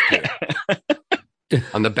way off.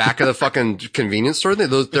 on the back of the fucking convenience store.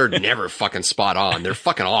 They're never fucking spot on. They're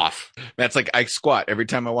fucking off. That's like I squat every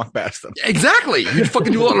time I walk past them. Exactly. You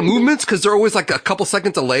fucking do a lot of movements because they're always like a couple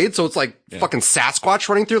seconds delayed. So it's like fucking Sasquatch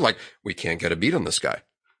running through. Like, we can't get a beat on this guy.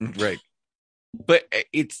 Right. But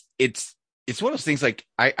it's one of those things. Like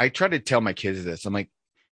I try to tell my kids this. I'm like,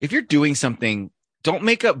 if you're doing something, don't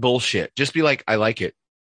make up bullshit. Just be like, I like it.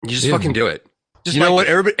 You just fucking do it. Just you know what?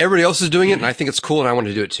 Everybody else is doing it, and I think it's cool, and I want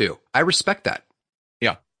to do it too. I respect that.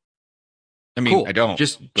 Yeah. I mean, cool. I don't.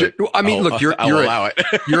 I mean, look, you're allow it.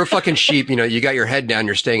 You're a fucking sheep. You know, you got your head down,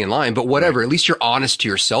 you're staying in line, but whatever. Right. At least you're honest to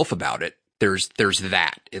yourself about it. There's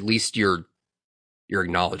that. At least you're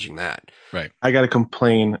acknowledging that. Right. I got to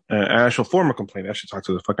complain, an actual formal complaint. I should talk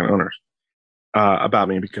to the fucking owners about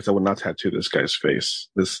me because I would not tattoo this guy's face,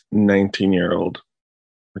 this 19-year-old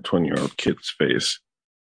or 20-year-old kid's face,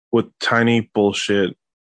 with tiny bullshit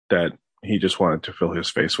that he just wanted to fill his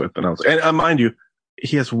face with. And mind you,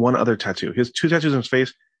 he has one other tattoo. He has 2 tattoos on his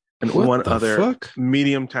face and one other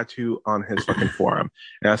medium tattoo on his fucking forearm.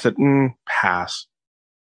 And I said, pass.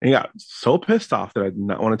 And he got so pissed off that I did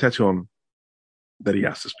not want to tattoo him that he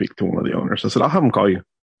asked to speak to one of the owners. I said, I'll have him call you.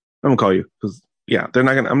 Because I'm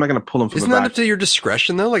not going to pull him from Isn't the back. that up to your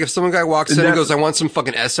discretion though? Like if some guy walks in and goes, I want some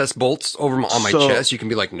fucking SS bolts over on my chest, you can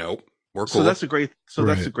be like, nope. We're cool. So that's a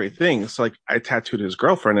great thing. So like I tattooed his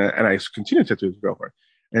girlfriend and I continue to tattoo his girlfriend.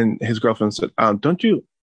 And his girlfriend said, don't you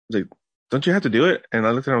have to do it? And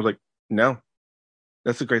I looked at her and I was like, no,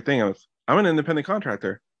 that's a great thing. I'm an independent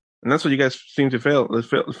contractor. And that's what you guys seem to fail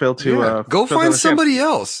to, go find somebody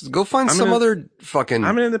else. Go find other fucking.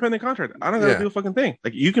 I'm an independent contractor. I don't got to do a fucking thing.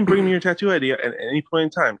 Like you can bring me your tattoo idea at any point in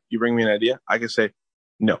time. You bring me an idea. I can say,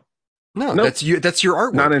 no. No, nope. That's your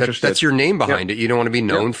artwork. Not interested. That's your name behind it. You don't want to be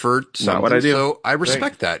known for something. Not what I do. So I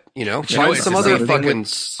respect that. You know, find some other fucking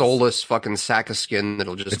soulless fucking sack of skin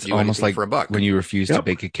that'll just do almost like for $1. When you refuse to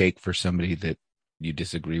bake a cake for somebody that you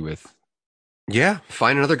disagree with. Yeah,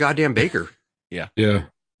 find another goddamn baker. Yeah.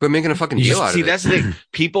 But making a fucking deal out of it. See, that's the thing.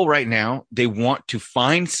 People right now, they want to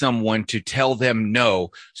find someone to tell them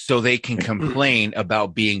no so they can complain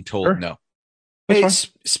about being told no. Hey,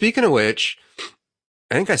 speaking of which,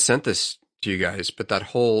 I think I sent this to you guys, but that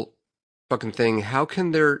whole fucking thing, how can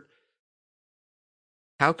there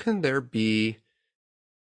be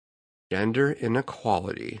gender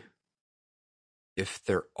inequality if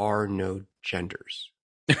there are no genders?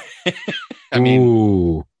 I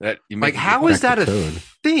mean, like, how is that a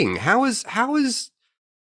thing? How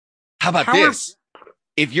about this?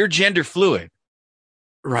 If you're gender fluid,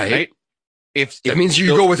 right? If that means you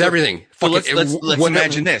go with everything. So let's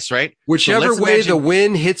imagine this, right? Whichever way the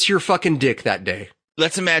wind hits your fucking dick that day.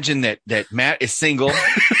 Let's imagine that Matt is single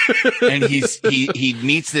and he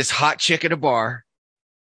meets this hot chick at a bar.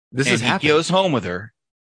 He goes home with her.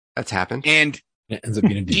 That's happened. And it ends up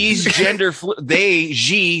being a she's gender fluid.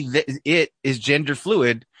 It is gender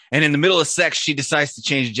fluid. And in the middle of sex, she decides to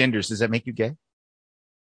change genders. Does that make you gay?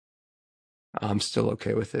 I'm still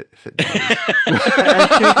okay with it. If it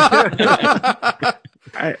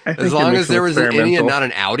I as long as there was an innie and not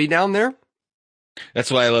an outie down there.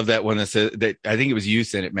 That's why I love that one that says that. I think it was you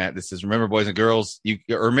sent it, Matt. That says, "Remember, boys and girls,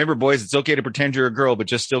 remember, boys, it's okay to pretend you're a girl, but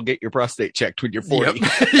just still get your prostate checked when you're 40."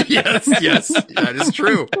 Yep. yes, that is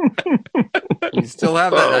true. You still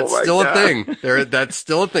have that. That's still a thing. That's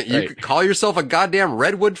still a thing. You could call yourself a goddamn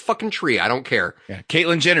redwood fucking tree. I don't care. Yeah.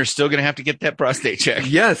 Caitlyn Jenner's still going to have to get that prostate check.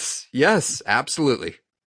 Yes, absolutely.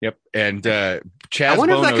 Yep. And Chaz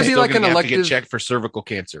Bono is still going to have to get checked for cervical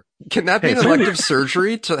cancer. Can that be an elective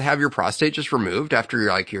surgery to have your prostate just removed after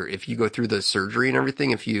if you go through the surgery and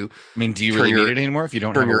everything? Do you really need it anymore if you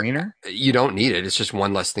don't have a wiener? You don't need it. It's just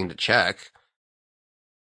one less thing to check.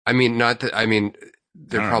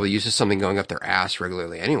 They're probably used to something going up their ass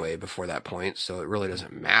regularly anyway before that point, so it really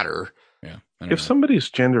doesn't matter. Yeah. If somebody's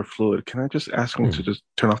gender fluid, can I just ask them to just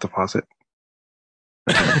turn off the faucet?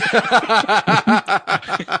 If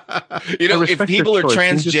people are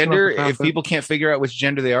transgender, if people can't figure out which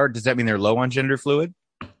gender they are, does that mean they're low on gender fluid?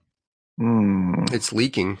 It's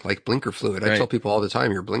leaking like blinker fluid. I tell people all the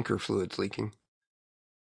time, your blinker fluid's leaking.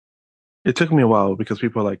 It took me a while because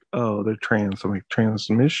people are like, "Oh, they're trans." I'm like,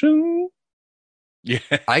 "Transmission?" Yeah.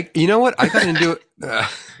 You know what? I got into it.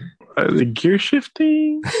 The gear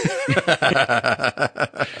shifting.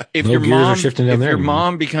 If your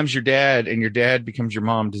mom becomes your dad and your dad becomes your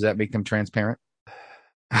mom, does that make them transparent?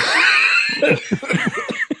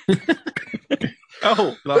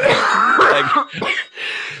 Oh, I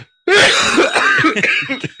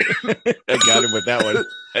got him with that one.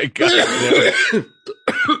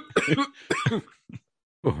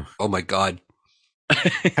 Oh my God.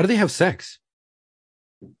 How do they have sex?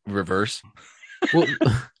 Reverse. Well,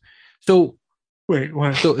 so Wait,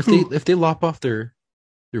 what? So if they lop off their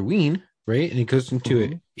ween, right, and it goes into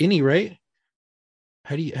an innie, right?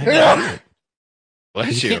 How do you do it?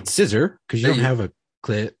 Bless You you. can't scissor because you don't have a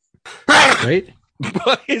clit, right?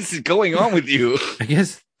 What is going on with you? I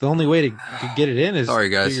guess the only way to get it in is Sorry,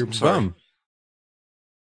 guys. through your I'm sorry. bum.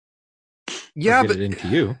 Yeah, Or get but it into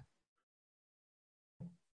you.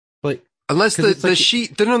 Like unless 'cause it's the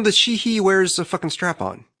like- she wears a fucking strap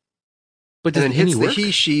on but and does then hits any the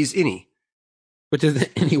work? she's innie. But does the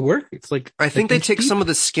any work? It's like I think like they inch take deep? some of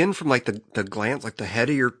the skin from like the glands, like the head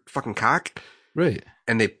of your fucking cock, right.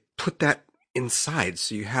 and they put that inside,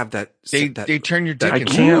 so you have that. They that turn your dick I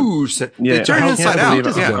inside. can't- They turn I it can't inside believe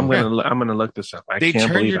out. it. Yeah. I'm gonna look this up. I They can't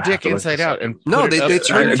turn believe your I have dick to look inside this out up. and No, put it they up-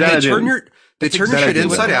 turn that I your didn't. your exactly shit what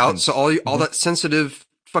inside out. happens. So all that sensitive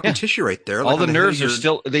fucking Yeah. tissue right there, all like the on head of nerves are your-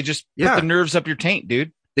 still. They just Yeah. put the nerves up your taint,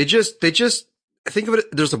 dude. They just think of it.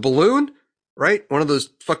 There's a balloon, right? One of those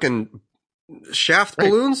fucking shaft Right.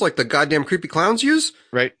 balloons, like the goddamn creepy clowns use.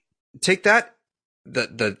 Right. Take that,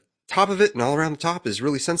 the top of it and all around the top is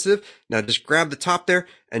really sensitive. Now just grab the top there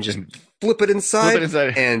and just flip it inside,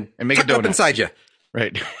 and make a tuck it up donut. inside you.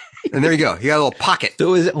 Right. And there you go. You got a little pocket.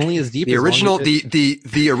 So is it only as deep The as long original, as it-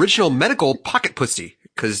 the original medical pocket pussy,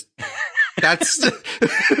 because that's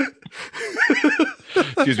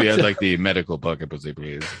Excuse me. I'd like the medical pocket pussy,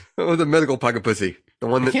 please. oh, the medical pocket pussy, the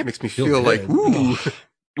one that can't makes me feel feel like good. ooh.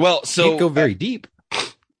 Well, can't go so very deep.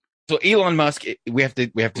 so Elon Musk, we have to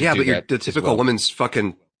Yeah, do but that the as typical well. woman's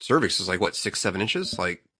fucking cervix is like what 6-7 inches.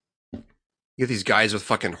 Like you get these guys with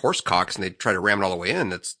fucking horse cocks and they try to ram it all the way in.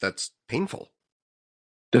 That's painful.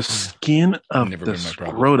 The skin of Never the been my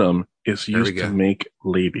problem. scrotum is There we used to go. make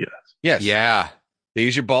labia. Yes. Yeah, They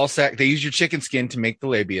use your ball sack. They use your chicken skin to make the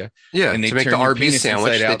labia. yeah. And they to make turn the your Arby's penis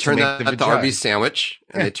sandwich, inside they out to turn make that the the vagina. Arby's sandwich,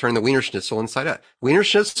 and Yeah. they turn the Wiener Schnitzel inside out. Wiener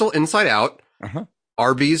Schnitzel inside out. Uh-huh.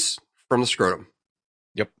 Arby's from the scrotum.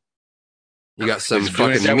 Yep. You got some They've been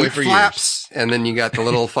doing it fucking that way meat for flaps, and then you got the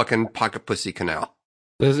little fucking pocket pussy canal.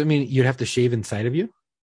 Does it mean you'd have to shave inside of you?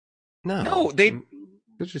 No, they.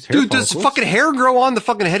 It's just hair Dude, does follicles. fucking hair grow on the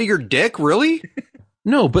fucking head of your dick? Really?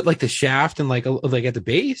 No, but like the shaft and like at the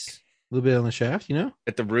base, a little bit on the shaft, you know,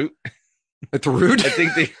 At the root. At the root? I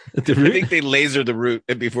think they. at the I think they laser the root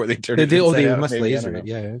before they turn it. they inside out, must maybe. I laser don't it.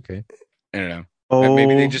 know. Yeah, okay. I don't know. Oh,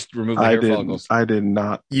 Maybe they just remove the I hair did. follicles. I did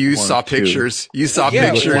not. You want saw to. pictures. You saw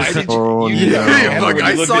Yeah, pictures. why did you? Oh, you no. didn't Yeah, have fuck, one.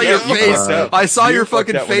 I You looked saw it your up. You face. fucked up. I saw You your fucked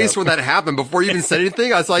fucking that one face up. when that happened. Before you even said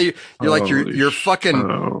anything, I saw you. You're like Holy your fucking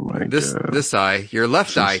Oh my this God. this eye, your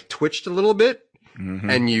left eye twitched a little bit, Mhm.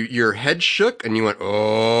 and your head shook, and you went,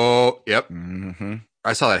 "Oh, yep." Mhm.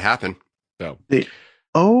 I saw that happen. So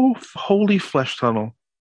Oh, holy flesh tunnel.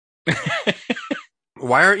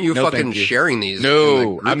 Why aren't you No, fucking thank you. sharing these? No, in the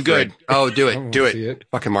group I'm good. thread? Oh, do I don't it. Do wanna it. see it.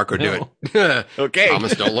 Fucking Marco, No. do it. okay.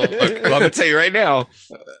 Thomas, don't look. Well, I'm gonna tell you right now.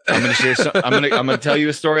 I'm gonna share. I'm gonna tell you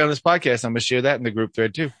a story on this podcast. I'm gonna share that in the group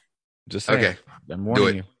thread too. Just saying. Okay. I'm warning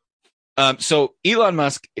it. you. So Elon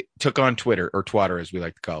Musk took on Twitter, or Twatter as we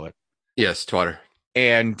like to call it. Yes, Twatter.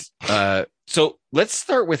 And so let's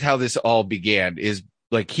start with how this all began. Is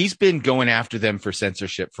like he's been going after them for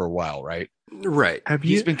censorship for a while, right? Right. Have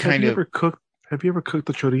He's you been have kind you of- ever cooked? Have you ever cooked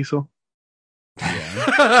the chorizo? Yeah.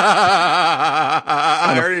 I,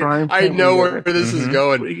 On a already- frying I pan, know you where this is Mhm.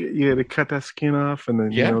 going. You got to cut that skin off, and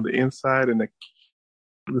then Yeah. you know the inside and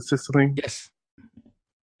the sizzling. Yes.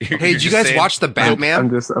 Hey, did you guys watch the Batman?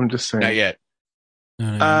 I'm just saying. Not yet.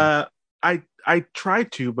 No. I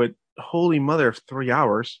tried to, but holy mother, 3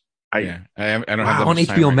 hours. Yeah, I don't have that on much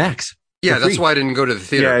time HBO right now. Max. Yeah, for that's free. why I didn't go to the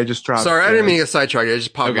theater. Yeah, I just dropped. Sorry, I didn't mean to get sidetracked. I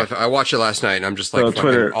just popped Okay. I watched it last night, and I'm just like So fucking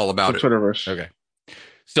Twitter, all about it. Twitterverse. Okay.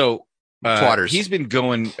 So Twatters. he's been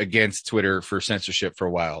going against Twitter for censorship for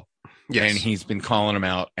a while, Yes. and he's been calling them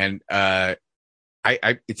out. And I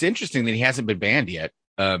it's interesting that he hasn't been banned yet.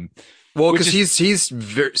 Well, Which because he's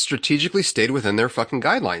very strategically stayed within their fucking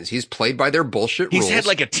guidelines. He's played by their bullshit He's rules. had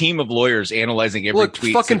like a team of lawyers analyzing every Look,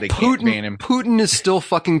 tweet so fucking they can't ban him. Putin is still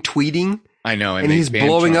fucking tweeting, I know, and they he's banned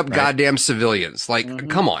blowing Trump, up right? goddamn civilians. Like, Mhm.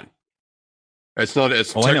 come on. It's not.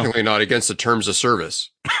 It's Oh, I know. technically not against the terms of service,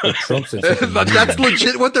 Trump said but something. that's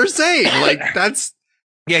legit what they're saying. Like, that's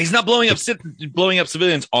Yeah, he's not blowing up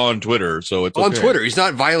civilians on Twitter, so it's on okay. Twitter. He's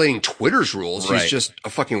not violating Twitter's rules. Right. He's just a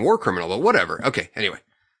fucking war criminal. But whatever. Okay. Anyway.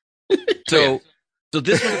 So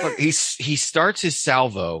this motherfucker, he starts his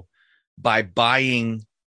salvo by buying,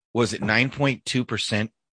 was it 9.2%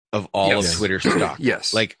 of all Yes. of Twitter stock?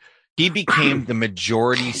 Yes. Like he became the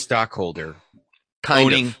majority stockholder, kind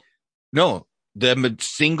owning of. no, the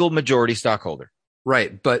single majority stockholder.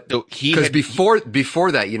 Right, but So he because had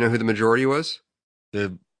before that, you know who the majority was?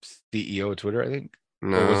 the CEO of Twitter, I think.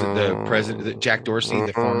 No. Or was it the president, Jack Dorsey,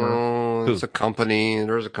 the former? It's a company.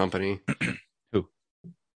 There's a company. Who?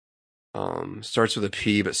 Starts with a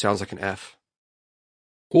P, but sounds like an F.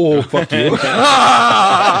 Oh, fuck you.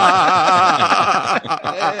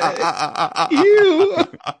 You.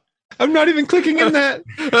 I'm not even clicking in that.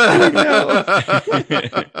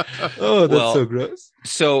 Oh, that's so gross.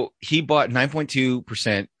 So he bought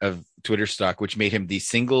 9.2% of Twitter stock, which made him the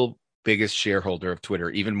single biggest shareholder of Twitter,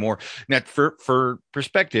 even more. Now, for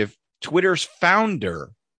perspective, Twitter's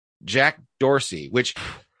founder, Jack Dorsey, which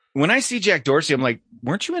when I see Jack Dorsey, I'm like,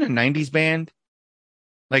 weren't you in a 90s band?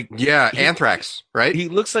 Like, yeah, Anthrax, right? He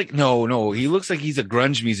looks like, no, he looks like he's a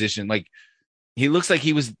grunge musician. Like, he looks like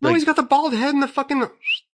he was. No, like, he's got the bald head and the fucking.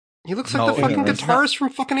 He looks like the fucking guitarist from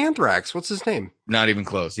fucking Anthrax. What's his name? Not even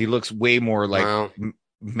close. He looks way more like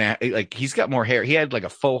like he's got more hair. He had like a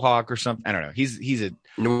faux hawk or something. I don't know. He's a.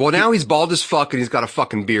 Well, now he's bald as fuck and he's got a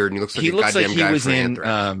fucking beard and he looks like a goddamn guy from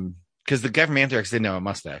Anthrax. Because the guy from Anthrax didn't have a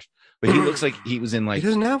mustache, but he looks like he was in like. He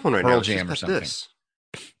doesn't have one right now. Pearl Jam or something.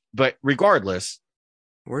 But regardless,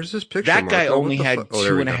 where's this picture? That guy only had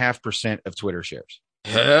 2.5% of Twitter shares.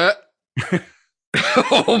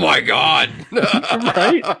 Oh my god!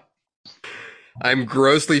 Right? I'm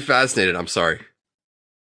grossly fascinated. I'm sorry.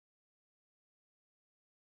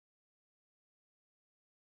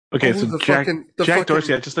 Okay, so Jack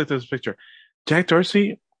Dorsey. I just looked at this picture. Jack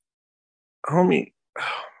Dorsey, homie. Oh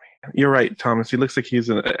man, you're right, Thomas. He looks like he's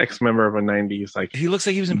an ex-member of a '90s like. He looks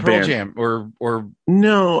like he was in Pearl Jam or.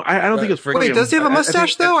 No, I don't think it's. Wait, does he have a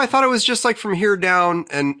mustache though? I thought it was just like from here down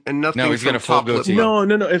and nothing. No, he's got a full goatee. No.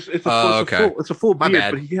 It's a full beard,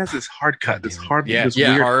 bad. but he has this hard cut, this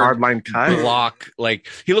weird hard line cut. Block, like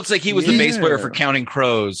he looks like he was the bass player for Counting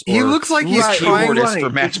Crows. He looks like he's keyboardist for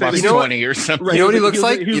Matchbox 20 or something. You know what he looks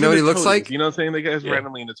like? You know what he looks like? You know what I'm saying? The guy's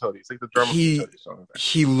randomly into Toadies, like the drummer.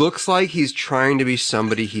 He looks like he's trying to be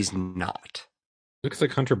somebody he's not. Looks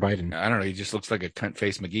like Hunter Biden. I don't know. He just looks like a cunt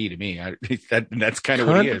face McGee to me. That's kind of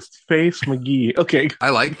what he is. Face McGee. Okay.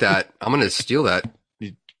 I like that. I'm going to steal that.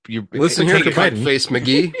 You listen here, cunt face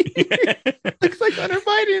McGee. Looks like Hunter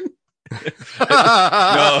Biden.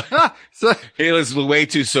 No, he was way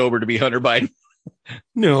too sober to be Hunter Biden.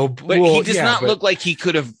 No, but he does not look like he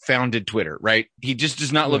could have founded Twitter, right? He just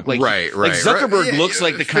does not look like right. Like Zuckerberg looks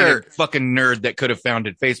like the kind of fucking nerd that could have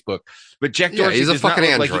founded Facebook, but Jack Dorsey he's a fucking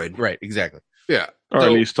android, right? Exactly. Yeah. Or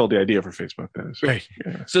at least stole the idea for Facebook. That is right.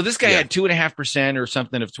 Yeah. So this guy had 2.5% or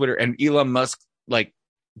something of Twitter, and Elon Musk like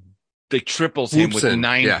triples him with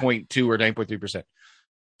 9.2 or 9.3%.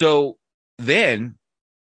 So then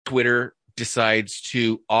Twitter decides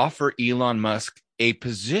to offer Elon Musk a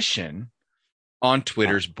position on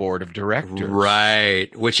Twitter's board of directors.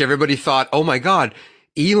 Right. Which everybody thought, oh my God,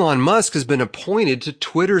 Elon Musk has been appointed to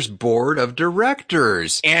Twitter's board of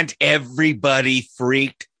directors. And everybody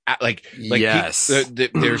freaked out. Like yes.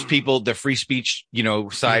 There's people, the free speech,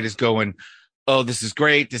 side is going, oh, this is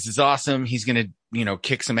great. This is awesome. He's going to,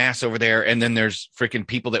 kick some ass over there. And then there's freaking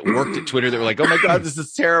people that worked at Twitter that were like, oh my God, this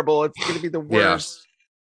is terrible. It's going to be the worst.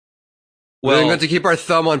 Yeah. Well, we don't have to keep our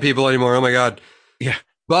thumb on people anymore. Oh my God. Yeah.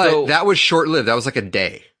 But that was short-lived. That was like a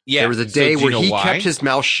day. Yeah. There was a day where he kept his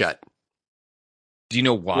mouth shut. Do you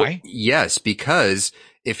know why? Well, yes, because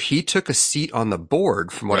if he took a seat on the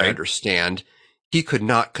board, from what I understand, he could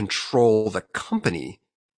not control the company.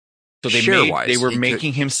 So they were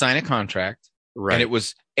making him sign a contract. Right. And it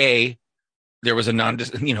was there was a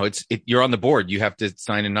you're on the board. You have to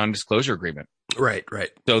sign a non-disclosure agreement. Right.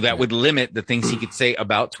 So that would limit the things he could say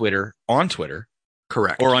about Twitter on Twitter.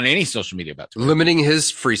 Correct. Or on any social media about Twitter. Limiting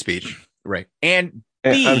his free speech. Right. And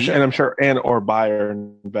I'm sure or buy or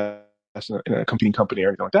invest in a competing company or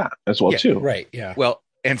anything like that as well too. Right. Yeah. Well,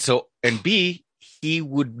 and B, he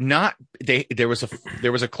would not. There was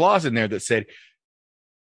a clause in there that said,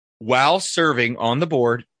 while serving on the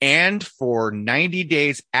board and for 90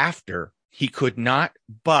 days after, he could not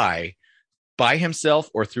buy by himself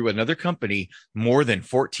or through another company more than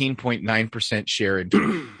 14.9% share in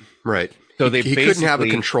Twitter. Right. So he couldn't have a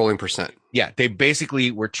controlling percent. Yeah, they basically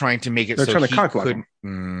were trying to make it They're so trying he to couldn't.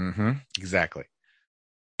 Mm-hmm, exactly.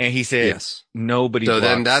 And he said, yes. Nobody. So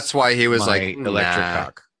then that's why he was like electric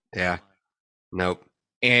cock. Yeah. Nope.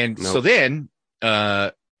 And so then,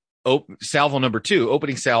 salvo number 2,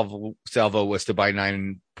 opening salvo was to buy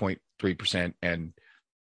 9.3% and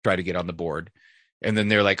try to get on the board. And then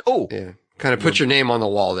they're like, oh, yeah. Kind of put your name on the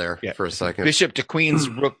wall there for a second. Bishop to Queen's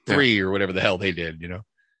Rook 3 or whatever the hell they did,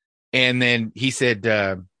 And then he said,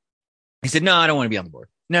 no, I don't want to be on the board.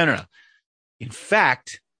 No. In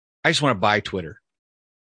fact, I just want to buy Twitter.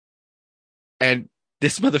 And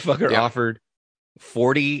this motherfucker offered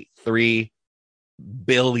 $43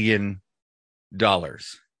 billion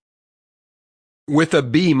With a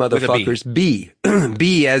B, motherfuckers. B.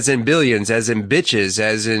 B as in billions, as in bitches,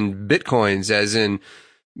 as in bitcoins, as in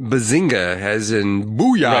bazinga, as in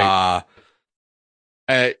booyah.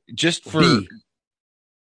 Right. Just for B.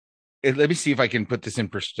 Let me see if I can put this in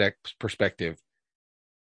perspective.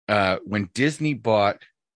 When Disney bought,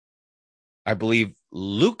 I believe,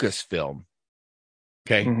 Lucasfilm,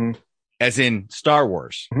 okay, as in Star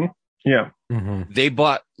Wars. Yeah. They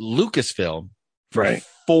bought Lucasfilm for Right.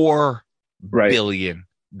 $4 billion.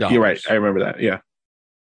 You're right. I remember that. Yeah.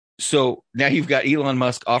 So now you've got Elon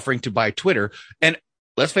Musk offering to buy Twitter. And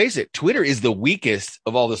let's face it, Twitter is the weakest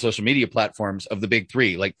of all the social media platforms of the big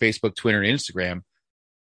three, like Facebook, Twitter, and Instagram.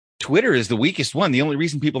 Twitter is the weakest one. The only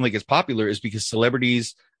reason people think it's popular is because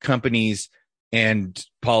celebrities, companies, and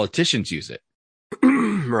politicians use it.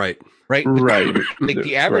 Right. Right. Right. Like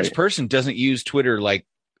the average person doesn't use Twitter like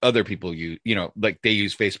other people use, like they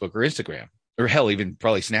use Facebook or Instagram, or hell, even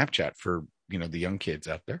probably Snapchat for, the young kids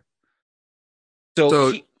out there.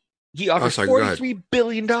 So he offers $43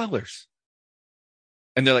 billion.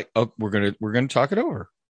 And they're like, oh, we're going to talk it over.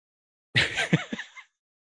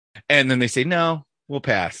 And then they say, no, we'll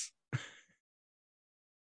pass.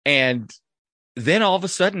 And then all of a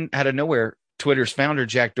sudden, out of nowhere, Twitter's founder,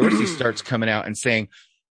 Jack Dorsey, starts coming out and saying,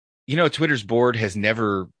 Twitter's board has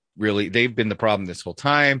never really, they've been the problem this whole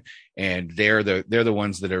time. And they're the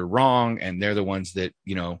ones that are wrong. And they're the ones that,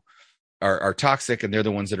 are toxic. And they're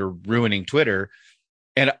the ones that are ruining Twitter.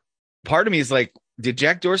 And part of me is like, did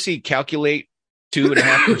Jack Dorsey calculate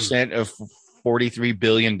 2.5% of $43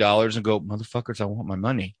 billion and go, motherfuckers, I want my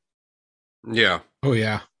money? Yeah. Oh,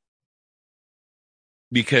 yeah.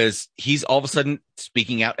 Because he's all of a sudden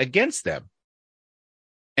speaking out against them.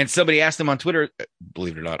 And somebody asked him on Twitter,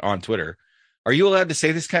 believe it or not, on Twitter, are you allowed to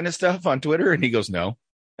say this kind of stuff on Twitter? And he goes, no.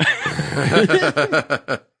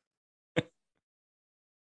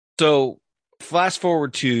 So fast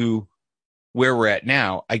forward to where we're at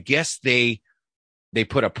now. I guess they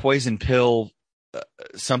put a poison pill,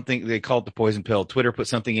 something they call it the poison pill. Twitter put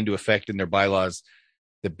something into effect in their bylaws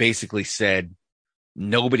that basically said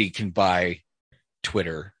nobody can buy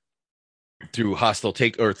Twitter through hostile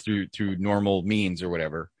or through normal means or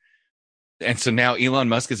whatever. And so now Elon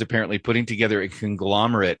Musk is apparently putting together a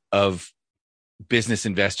conglomerate of business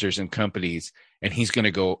investors and companies, and he's going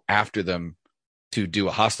to go after them to do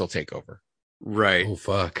a hostile takeover. Right. Oh,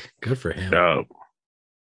 fuck. Good for him. No.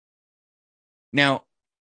 Now,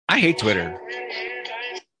 I hate Twitter.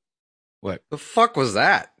 What the fuck was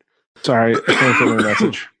that? Sorry, I can't send a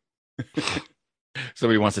message.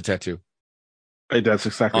 Somebody wants a tattoo. That's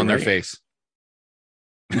exactly on right. their face.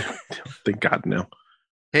 Thank God, no.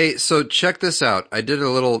 Hey, so check this out. I did a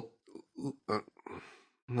little,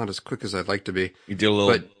 not as quick as I'd like to be. You did a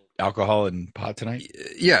little alcohol and pot tonight?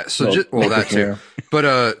 Yeah. So that too. Yeah.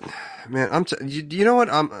 But, man, you know what?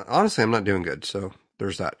 Honestly, I'm not doing good. So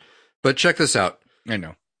there's that. But check this out. I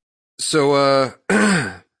know. So,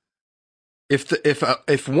 if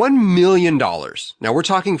 $1 million, now we're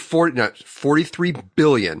talking 43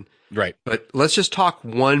 billion. Right. But let's just talk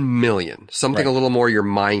 1 million, something a little more your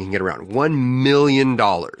mind can get around. $1 million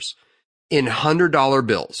in $100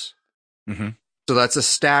 bills. Mm-hmm. So that's a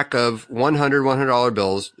stack of $100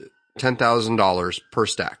 bills, $10,000 per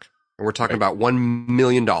stack. And we're talking about $1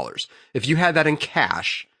 million. If you had that in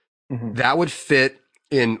cash, that would fit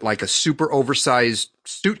in like a super oversized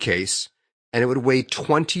suitcase, and it would weigh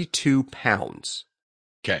 22 pounds.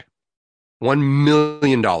 Okay. $1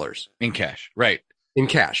 million in cash. Right. In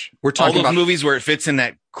cash. We're talking all those about movies where it fits in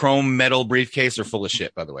that chrome metal briefcase are full of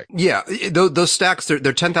shit, by the way. Yeah. Those stacks, they're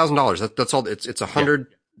 $10,000. That's all. It's 100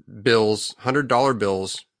 bills, $100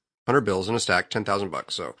 bills, 100 bills in a stack, $10,000.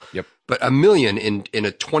 So, yep. But $1 million in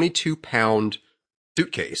a 22 pound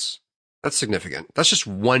suitcase, that's significant. That's just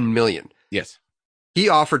 1 million. Yes. He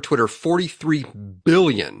offered Twitter 43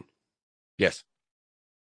 billion. Yes.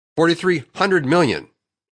 4,300 million.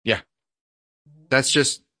 Yeah. That's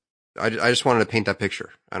just, I just wanted to paint that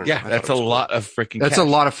picture. I don't know. Yeah, that's a lot of freaking That's cash. a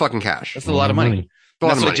lot of fucking cash. That's a lot of money.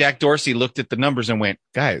 That's why money. Jack Dorsey looked at the numbers and went,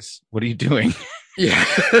 guys, what are you doing? Yeah.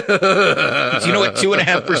 Do you know what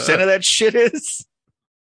 2.5% of that shit is?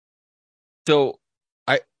 So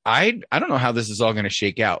I don't know how this is all going to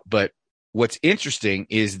shake out, but what's interesting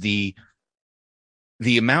is the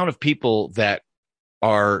amount of people that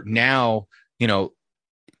are now,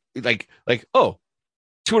 like, oh,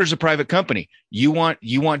 Twitter's a private company. You want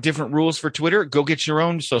different rules for Twitter? Go get your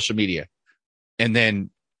own social media. And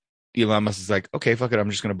then Elon Musk is like, okay, fuck it. I'm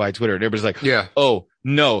just going to buy Twitter. And everybody's like, yeah. Oh,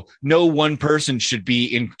 no one person should be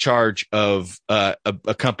in charge of a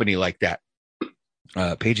company like that.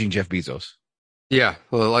 Paging Jeff Bezos. Yeah.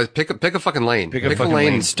 Well, like pick a fucking lane. Pick a fucking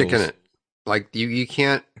lane and stick in it. Like you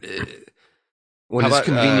can't, when it's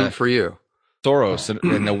convenient for you. Soros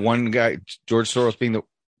and the one guy, George Soros being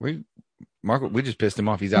Marco, we just pissed him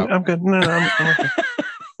off. He's out. I'm good. No, I'm okay.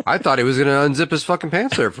 I thought he was going to unzip his fucking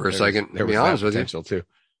pants there for a second, to be honest with you. Too.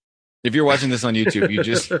 If you're watching this on YouTube, you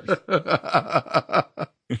just, this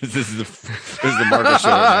is the Marco show.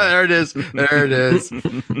 Right there it is. There it is.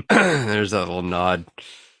 There's that little nod.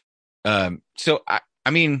 So I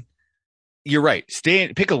mean, you're right.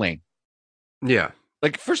 Pick a lane. Yeah.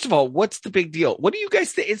 Like, first of all, what's the big deal? What do you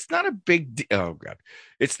guys think? It's not a big deal. Oh, God.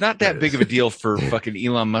 It's not that big of a deal for fucking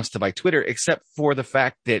Elon Musk to buy Twitter, except for the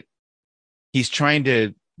fact that he's trying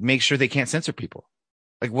to make sure they can't censor people.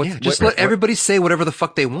 Like, let everybody say whatever the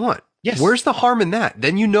fuck they want. Yes. Where's the harm in that?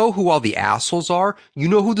 Then you know who all the assholes are. You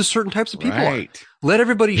know who the certain types of people are. Let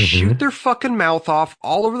everybody shoot their fucking mouth off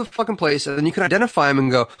all over the fucking place, and then you can identify them and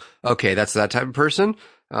go, okay, that's that type of person.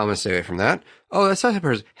 I'm going to stay away from that. Oh, that's that type of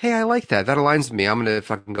person. Hey, I like that. That aligns with me. I'm going to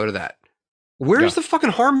fucking go to that. Where's the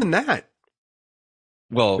fucking harm in that?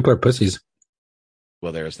 Well, people are pussies.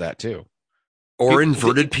 Well, there's that too. Or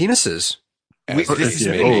inverted penises.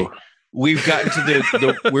 We've gotten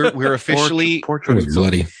to we're officially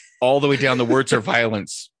bloody all the way down the words are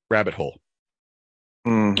violence rabbit hole.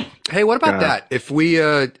 Hey, what about that? If we,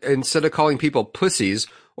 instead of calling people pussies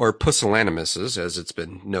or pusillanimouses, as it's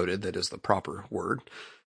been noted, that is the proper word.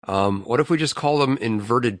 What if we just call them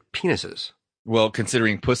inverted penises? Well,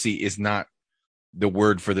 considering pussy is not the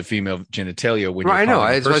word for the female genitalia. When I know.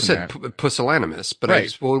 That's why I said pusillanimous. But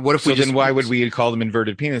what if we then why would we call them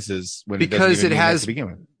inverted penises? Because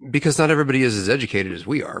because not everybody is as educated as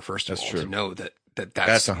we are. First of all, true. To know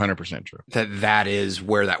that's 100% true. That is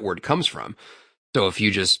where that word comes from. So if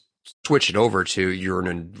you just switch it over to you're an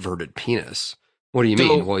inverted penis, what do you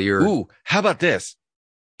mean? Well, how about this?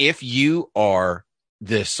 If you are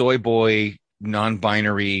the soy boy,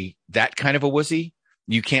 non-binary, that kind of a wussy,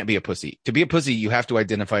 you can't be a pussy. To be a pussy, you have to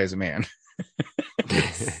identify as a man. And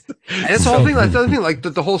that's the whole thing. That's the other thing, like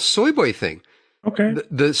the whole soy boy thing. Okay.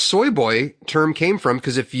 The soy boy term came from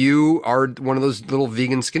because if you are one of those little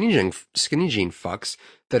vegan skinny jean fucks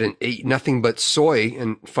that ate nothing but soy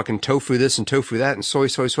and fucking tofu this and tofu that and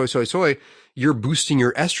soy, you're boosting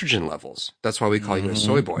your estrogen levels. That's why we call you a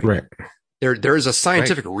soy boy. Right. There is a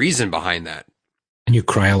scientific reason behind that. And you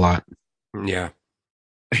cry a lot. Yeah.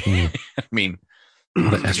 I mean,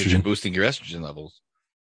 estrogen boosting your estrogen levels.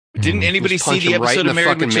 Didn't anybody see the episode of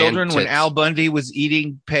Married with Children when Al Bundy was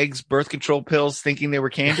eating Peg's birth control pills thinking they were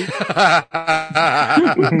candy? Forgot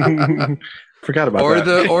about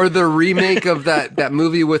that. Or the remake of that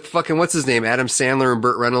movie with fucking, what's his name? Adam Sandler and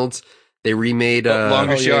Burt Reynolds. They remade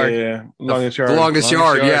Longest Yard. Yeah. Longest Yard. The Longest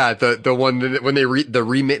Yard. Yeah. The one that when they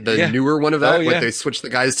remake the newer one of that, when they switch the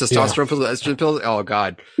guy's testosterone pills with estrogen pills. Oh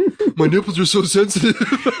God. My nipples are so sensitive.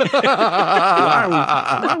 Why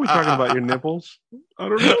are we talking about your nipples? I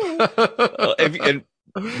don't know. And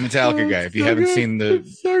Metallica guy, if you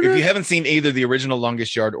haven't seen either the original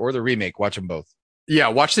Longest Yard or the remake, watch them both. Yeah,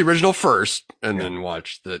 watch the original first, and then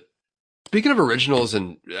watch the. Speaking of originals,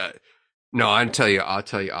 and no, I'll tell you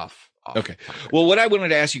off. Okay. Well, what I wanted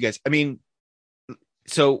to ask you guys, I mean,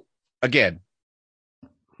 so again,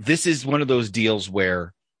 this is one of those deals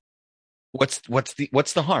where what's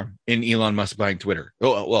the harm in Elon Musk buying Twitter?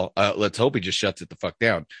 Oh, well, let's hope he just shuts it the fuck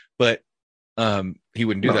down. But he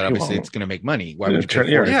wouldn't do that. Obviously, it's going to make money. Why would you?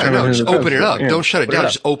 Just open it up. Don't shut it down.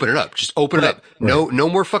 Just open it up. Just open it up. Right. No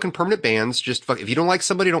more fucking permanent bans. Just if you don't like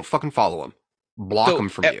somebody, don't fucking follow them. Block them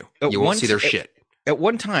from you. You won't see their shit. At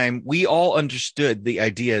one time, we all understood the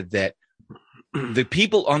idea that the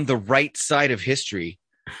people on the right side of history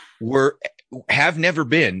have never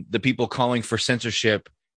been the people calling for censorship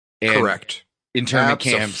and correct internment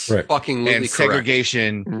camps, fucking and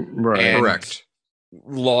segregation, and correct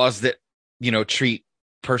laws that treat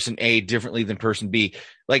person A differently than person B.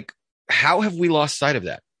 Like, how have we lost sight of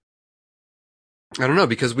that? I don't know,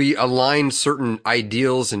 because we align certain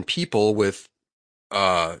ideals and people with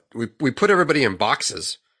we put everybody in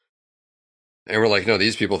boxes, and we're like, no,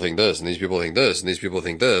 these people think this, and these people think this, and these people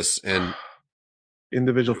think this, and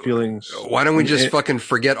individual feelings. Why don't we just fucking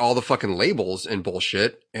forget all the fucking labels and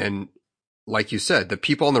bullshit? And like you said, the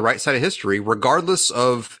people on the right side of history, regardless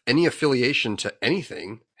of any affiliation to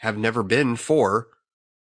anything, have never been for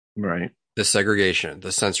the segregation,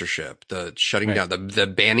 the censorship, the shutting down, the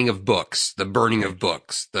banning of books, the burning of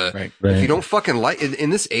books. If you don't fucking like,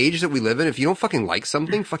 in this age that we live in, if you don't fucking like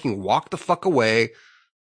something, fucking walk the fuck away,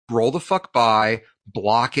 roll the fuck by,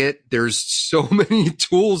 block it. There's so many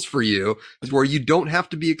tools for you where you don't have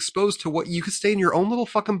to be exposed to what you can stay in your own little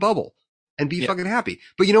fucking bubble. and be fucking happy.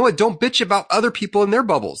 But you know what? Don't bitch about other people in their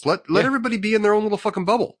bubbles. Let everybody be in their own little fucking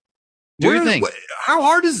bubble. What do you think? How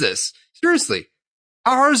hard is this? Seriously.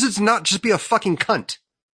 How hard is it to not just be a fucking cunt?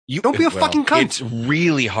 Don't be a fucking cunt. It's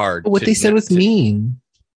really hard. What they said was mean.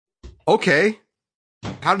 Okay.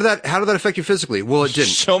 How did that affect you physically? Well, it didn't.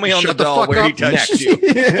 Show me on the doll where he touched you.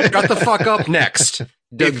 Got the fuck up next.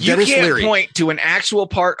 If you can't point to an actual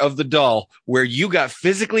part of the doll where you got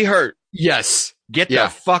physically hurt, yes, get the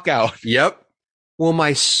fuck out. Yep. Well,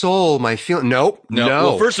 my soul, my feeling. Nope. No.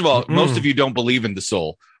 Well, first of all, most of you don't believe in the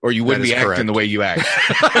soul, or you wouldn't be acting the way you act.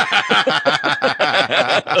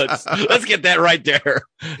 let's get that right there.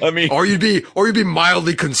 I mean, or you'd be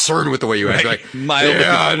mildly concerned with the way you act. Right. Like, mildly.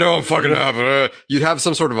 Yeah, I know I'm fucking up. You'd have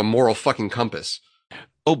some sort of a moral fucking compass.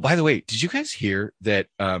 Oh, by the way, did you guys hear that?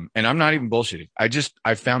 And I'm not even bullshitting.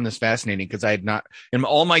 I found this fascinating because I had not, in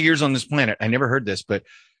all my years on this planet, I never heard this, but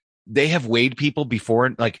they have weighed people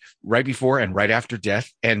before, like right before and right after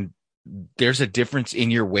death. And there's a difference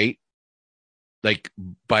in your weight, like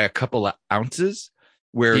by a couple of ounces,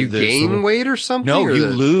 where you gain weight or something. No, you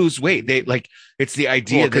lose weight. They like, it's the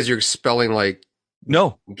idea because you're expelling like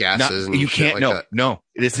gases and you shit can't. No,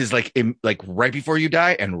 this is like right before you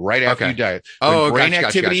die and right after you die. When brain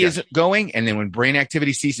activity is going, and then when brain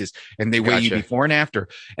activity ceases, and they weigh you before and after.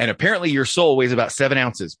 And apparently your soul weighs about 7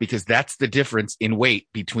 ounces because that's the difference in weight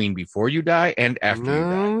between before you die and after you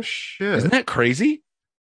die. No shit. Isn't that crazy?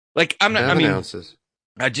 Like I'm not. 7 ounces.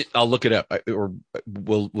 I'll look it up, or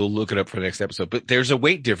we'll look it up for the next episode. But there's a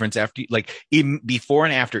weight difference after, like before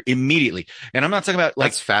and after, immediately. And I'm not talking about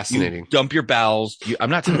like that's fascinating. You dump your bowels.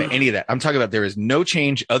 I'm not talking about any of that. I'm talking about there is no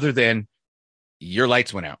change other than your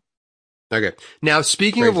lights went out. Okay. Now,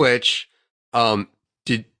 speaking of which,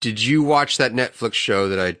 did you watch that Netflix show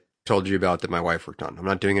that I told you about that my wife worked on? I'm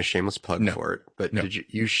not doing a shameless plug for it, but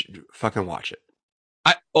you should fucking watch it.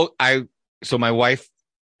 So my wife,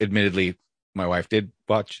 admittedly, my wife did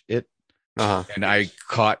watch it, and I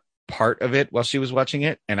caught part of it while she was watching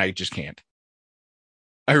it, and I just can't.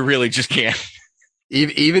 I really just can't.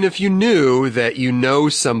 Even if you knew that you know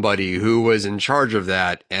somebody who was in charge of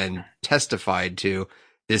that and testified to,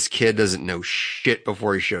 this kid doesn't know shit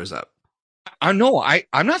before he shows up. I know.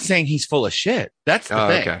 I'm not saying he's full of shit. That's the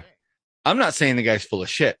thing. Okay. I'm not saying the guy's full of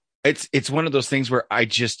shit. It's one of those things where I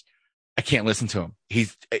can't listen to him.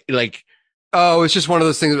 He's like, oh, it's just one of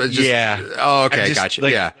those things. Oh, okay. Gotcha.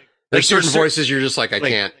 Like, yeah. There's certain voices you're just like, I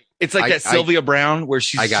can't. It's like that Sylvia Brown where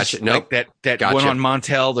she's Nope. like that one on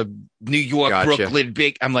Montel, the New York, Brooklyn,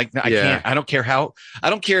 big. I'm like, no, I can't. I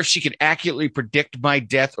don't care if she can accurately predict my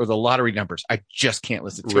death or the lottery numbers. I just can't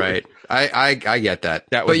listen to it. Right. I get that.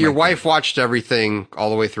 But your wife watched everything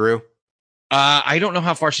all the way through? I don't know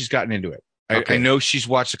how far she's gotten into it. I know she's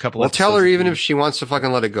watched a couple. Well, tell her even if she wants to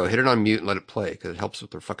fucking let it go, hit it on mute and let it play because it helps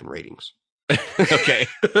with her fucking ratings. Okay,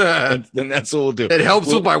 then that's what we'll do. It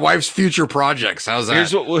helps with my wife's future projects. How's that?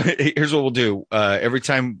 Here's what we'll do. Every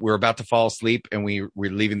time we're about to fall asleep and we're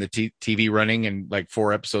leaving the TV running and like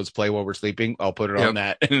 4 episodes play while we're sleeping, I'll put it on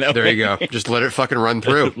that. There you go. Just let it fucking run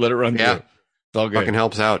through. Let it run through. It's all good. Fucking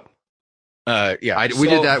helps out. We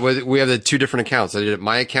did that with. We have the 2 different accounts. I did it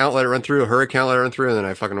my account, let it run through. Her account, let it run through, and then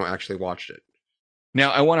I fucking actually watched it.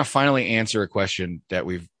 Now I want to finally answer a question that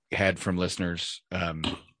we've had from listeners.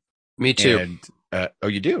 Me too. And,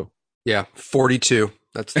 you do? Yeah. 42.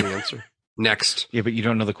 That's the answer. Next. Yeah, but you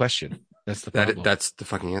don't know the question. That's the problem. That's the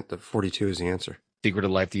fucking answer. 42 is the answer. Secret of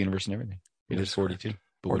life, the universe, and everything. It is 42.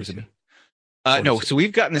 But what does it mean? 42. No, so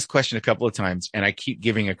we've gotten this question a couple of times, and I keep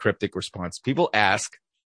giving a cryptic response. People ask,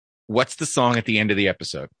 what's the song at the end of the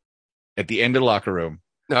episode? At the end of the locker room.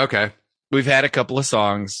 Okay. We've had a couple of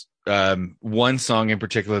songs. One song in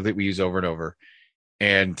particular that we use over and over.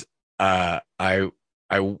 And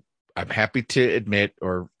I'm happy to admit,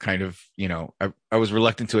 or kind of, I was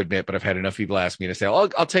reluctant to admit, but I've had enough people ask me to say, I'll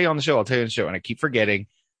tell you on the show. I'll tell you on the show. And I keep forgetting.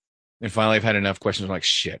 And finally, I've had enough questions. I'm like,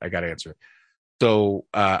 shit, I got to answer it. So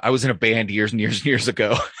I was in a band years and years and years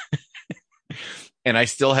ago. And I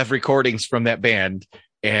still have recordings from that band.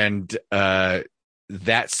 And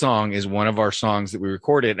that song is one of our songs that we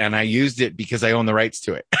recorded. And I used it because I own the rights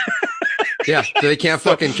to it. Yeah, so they can't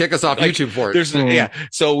fucking kick us off YouTube for it.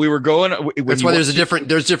 So we were going. That's why there's different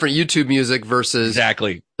YouTube music versus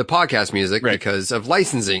the podcast music because of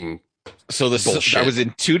licensing. So I was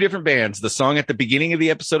in 2 different bands. The song at the beginning of the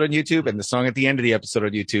episode on YouTube and the song at the end of the episode on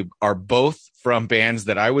YouTube are both from bands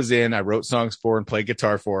that I was in. I wrote songs for and played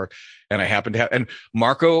guitar for, and I happened to have. And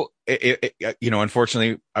Marco,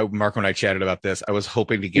 unfortunately, Marco and I chatted about this. I was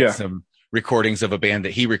hoping to get some recordings of a band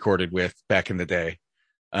that he recorded with back in the day.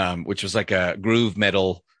 Which was like a groove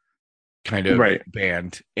metal kind of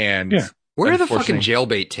band. And Where are the fucking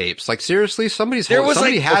jailbait tapes? Like seriously, somebody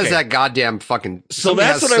has that goddamn fucking. So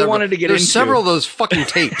that's what I wanted to get into. There's several of those fucking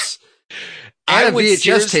tapes. And a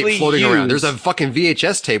VHS tape floating around. There's a fucking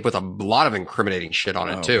VHS tape with a lot of incriminating shit on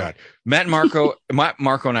it too. God. Matt and Marco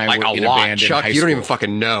and I like were in a band Chuck, in high you don't school. even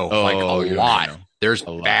fucking know. Oh, like a lot. There's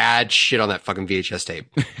a lot. Bad shit on that fucking VHS tape.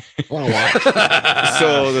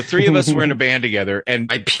 So the three of us were in a band together, and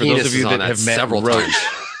my for those of you that have met several Roach,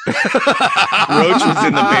 Roach was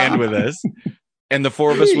in the band with us, and the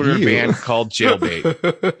four of us were in a band called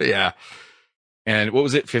Jailbait. Yeah. And what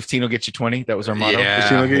was it? 15 will get you 20. That was our motto. Yeah,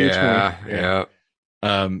 15 will get you 20. Yeah.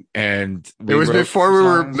 And it was before we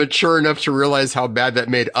were mature enough to realize how bad that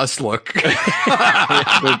made us look.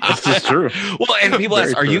 That's just true. Well, and people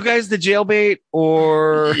ask, "Are you guys the Jailbait?"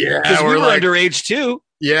 Or because we were like, underage too.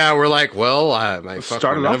 Yeah, we're like, well,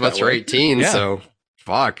 none of us are 18, so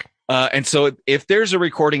fuck. And so if there's a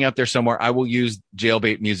recording out there somewhere, I will use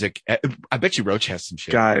Jailbait music. I bet you Roach has some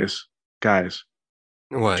shit. Guys.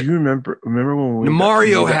 What? Do you remember when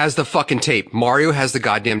Mario has the fucking tape? Mario has the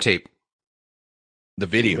goddamn tape. The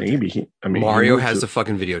video. Maybe. Mario has the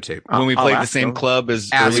fucking videotape. When we played the same club as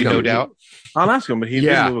Early No Doubt. I'll ask him, but he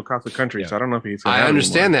did move across the country, so I don't know if he's. I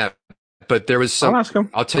understand that, but there was some. I'll ask him.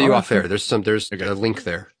 I'll tell you off there. There's a link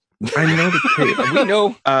there. I know the tape. We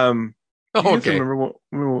know. Okay.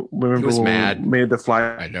 Remember he was mad. Made the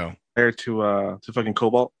flyer. I know. To fucking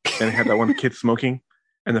Cobalt, and it had that one kid smoking.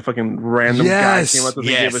 And the fucking random guy came up and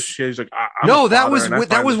gave us shit. He's like, that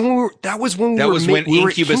was when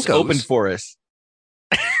Incubus opened for us.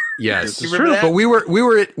 Yes, it's true. But we were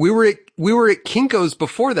at Kinko's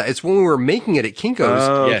before that. It's when we were making it at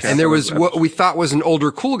Kinko's, and there was what we thought was an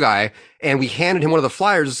older cool guy, and we handed him one of the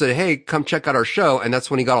flyers and said, "Hey, come check out our show." And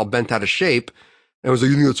that's when he got all bent out of shape. And I was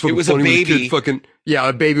like, "You think that's fucking funny?" It was a baby,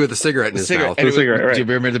 a baby with a cigarette in his mouth. Right. Do you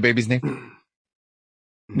remember the baby's name?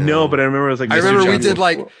 No, but I remember it was like. I remember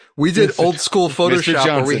we did old school Photoshop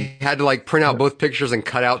where we had to like print out both pictures and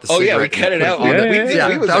cut out the. Oh yeah, we cut it out.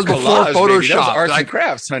 That was before Photoshop. Baby. That was arts and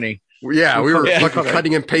crafts, honey. Yeah, we were fucking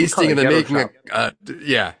cutting and pasting and then making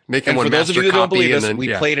making one. For those of you that don't believe us,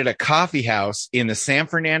 we played at a coffee house in the San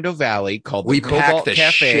Fernando Valley called the Cobalt Cobalt the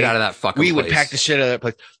Cafe. Shit out of that fucking place. We would pack the shit out of that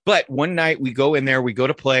place. But one night we go in there, we go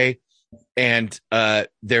to play, and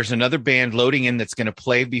there's another band loading in that's going to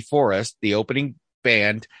play before us, the opening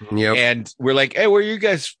band. Yep. And we're like, "Hey, where are you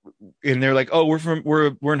guys?" And they're like, "Oh,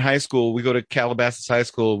 we're in high school. We go to Calabasas High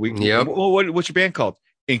School." What's your band called?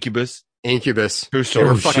 Incubus. True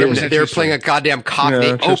story. They were playing a goddamn coffee.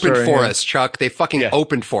 They opened for us, Chuck. They fucking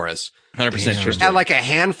opened for us. 100% true. Had like a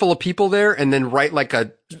handful of people there, and then right like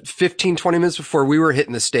a 15, 20 minutes before we were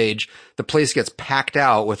hitting the stage, the place gets packed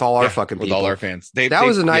out with all our fucking people. With all our fans. That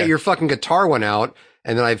was the night your fucking guitar went out.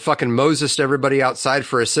 And then I fucking Mosesed everybody outside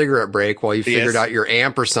for a cigarette break while you figured out your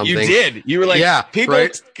amp or something. You did. You were like, people,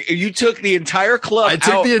 you took the entire club I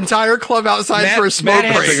took the entire club outside for a smoke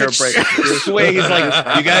break. Sway. He's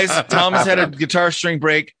like, you guys, Thomas had a guitar string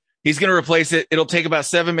break. He's going to replace it. It'll take about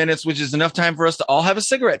 7 minutes, which is enough time for us to all have a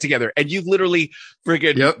cigarette together. And you literally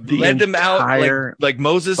freaking led them out like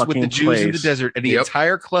Moses with the Jews in the desert. And the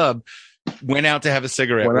entire club went out to have a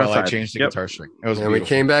cigarette while I changed the guitar string. And we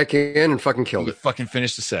came back in and fucking killed it. Fucking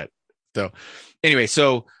finished the set. So anyway,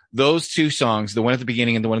 those two songs, the one at the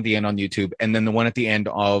beginning and the one at the end on YouTube, and then the one at the end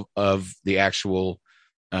of the actual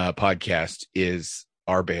podcast is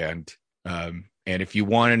our band. And if you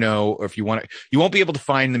want to know, or if you want to, you won't be able to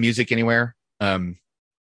find the music anywhere.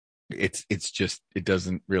 It's just, it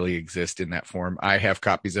doesn't really exist in that form. I have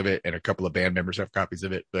copies of it and a couple of band members have copies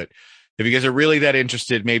of it, but if you guys are really that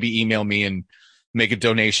interested, maybe email me and make a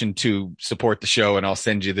donation to support the show, and I'll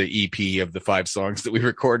send you the EP of the 5 songs that we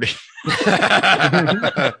recorded.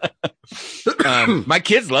 My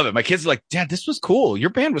kids love it. My kids are like, "Dad, this was cool.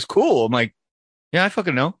 Your band was cool." I'm like, "Yeah, I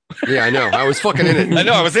fucking know." Yeah, I know. I was fucking in it. I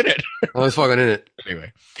know. I was in it. I was fucking in it.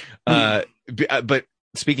 Anyway, but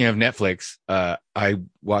speaking of Netflix, I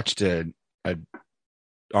watched a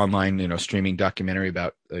online, streaming documentary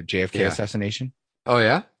about JFK assassination. Oh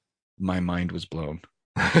yeah. My mind was blown.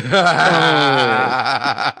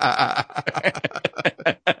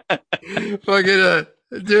 Fucking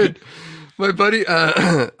dude, my buddy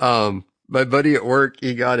at work,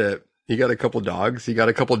 he got a couple dogs. He got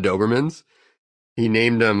a couple Dobermans. He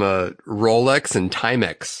named them Rolex and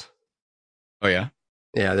Timex. Oh yeah,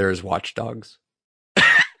 yeah, they're his watchdogs.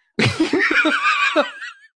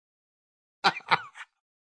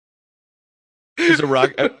 There's a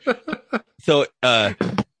rock. So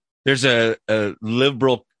there's a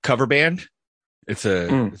liberal cover band. It's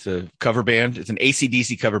a cover band. It's an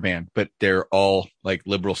AC/DC cover band, but they're all like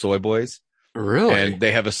liberal soy boys. Really? And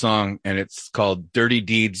they have a song, and it's called "Dirty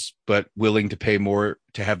Deeds," but willing to pay more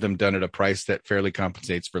to have them done at a price that fairly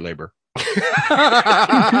compensates for labor.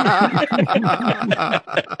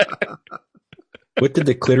 What did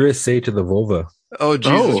the clitoris say to the vulva? Oh,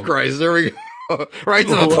 Jesus Christ. There we go. Right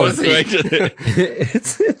to the pussy. Right to the,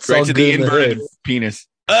 It's right all to good the in the inverted hood. penis.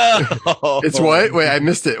 Oh. It's what? Wait, I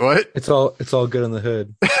missed it. What? It's all good in the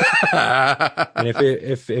hood. And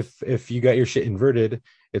if you got your shit inverted,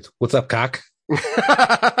 it's what's up, cock?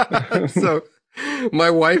 So my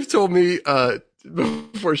wife told me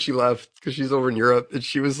before she left, because she's over in Europe, and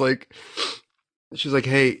she was like,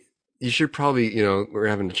 hey, you should probably, we're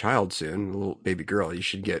having a child soon, a little baby girl. You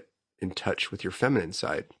should get in touch with your feminine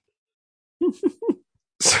side.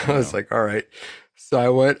 So I was like, all right.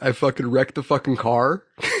 So I fucking wrecked the fucking car.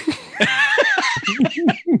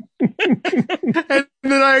 And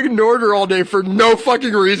then I ignored her all day for no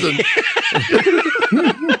fucking reason.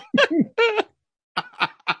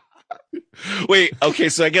 Wait, okay,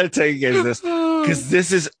 so I gotta tell you guys this, because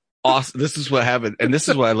this is awesome. This is what happened, and this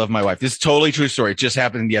is why I love my wife. This is totally true story. It just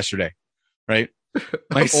happened yesterday, right?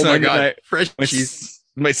 My son, oh my God. and I, Fresh cheese.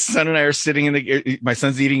 my son and I are sitting my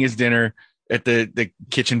son's eating his dinner at the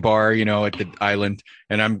kitchen bar, at the island,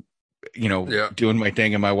 and I'm, doing my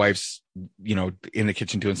thing, and my wife's, in the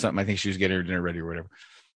kitchen doing something. I think she was getting her dinner ready or whatever.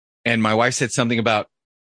 And my wife said something about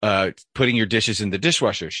putting your dishes in the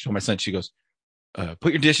dishwasher. She told my son, she goes,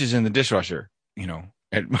 put your dishes in the dishwasher,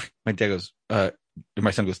 and my dad goes,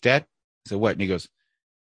 my son goes, Dad? I said, what? And he goes,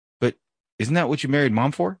 but isn't that what you married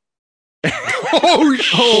Mom for?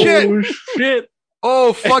 Oh, shit.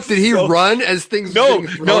 Oh, fuck. Did he run as things? No,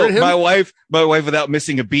 at him? my wife, without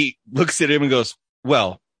missing a beat, looks at him and goes,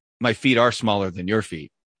 well, my feet are smaller than your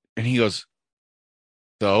feet. And he goes,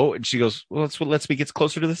 so? And she goes, well, that's what lets me get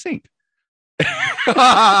closer to the sink. And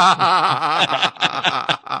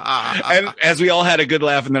as we all had a good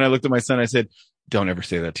laugh, and then I looked at my son, I said, don't ever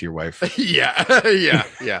say that to your wife.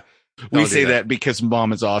 Yeah. We say that because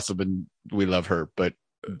Mom is awesome and we love her, but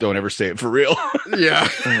don't ever say it for real. Yeah.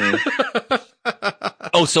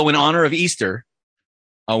 Oh, so in honor of Easter,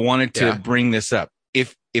 I wanted to bring this up.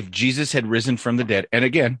 If Jesus had risen from the dead, and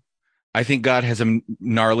again, I think God has a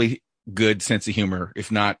gnarly good sense of humor.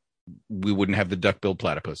 If not, we wouldn't have the duck-billed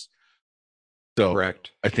platypus. So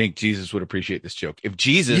correct. I think Jesus would appreciate this joke. If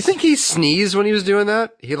Jesus, you think he sneezed when he was doing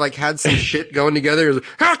that? He had some shit going together. He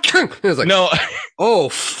was like, no. Oh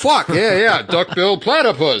fuck yeah, duck-billed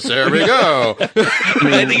platypus. There we go. I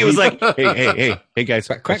think it was like, hey guys,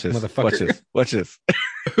 Quack, watch this. motherfucker. Watch this.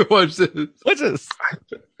 Watch this.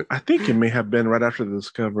 I think it may have been right after the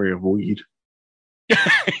discovery of weed.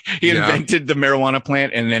 He invented the marijuana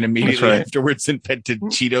plant and then immediately afterwards invented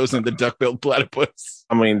Cheetos and the duck-billed platypus.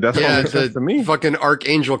 I mean, that's what makes sense to me. Fucking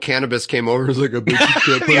Archangel Cannabis came over and was like, I bet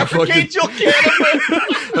you can't put The Archangel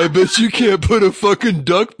Cannabis. I bet you can't put a fucking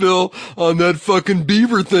duckbill on that fucking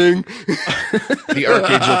beaver thing. The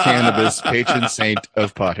Archangel Cannabis, patron saint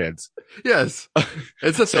of potheads. Yes,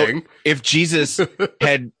 it's a thing. If Jesus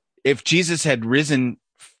had risen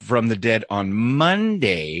from the dead on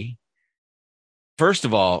Monday, first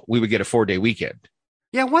of all, we would get a 4-day weekend.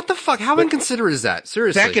 Yeah, what the fuck? How inconsiderate is that?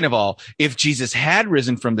 Seriously. Second of all, if Jesus had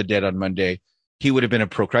risen from the dead on Monday, he would have been a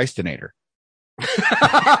procrastinator. I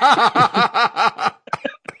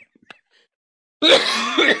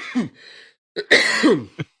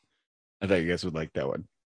thought you guys would like that one.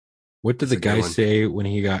 What did the guy say when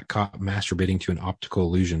he got caught masturbating to an optical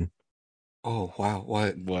illusion? Oh, wow.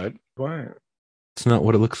 What? It's not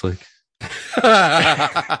what it looks like.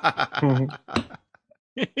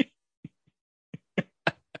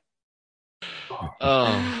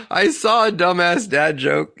 Oh, I saw a dumbass dad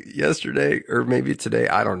joke yesterday, or maybe today.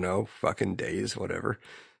 I don't know. Fucking days, whatever.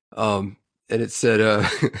 And it said, I'm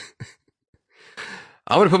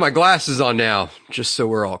going to put my glasses on now, just so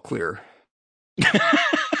we're all clear.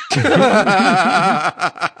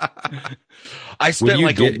 I spent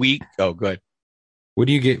like a week. Oh, good. What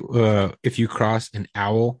do you get if you cross an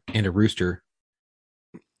owl and a rooster?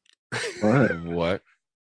 What?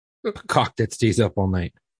 A cock that stays up all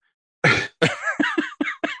night.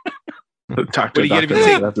 Talk to a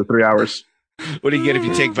doctor after 3 hours. What do you get if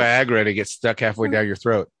you take Viagra and it gets stuck halfway down your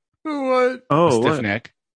throat? What? Oh, a stiff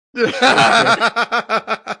neck.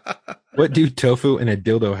 What do tofu and a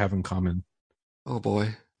dildo have in common? Oh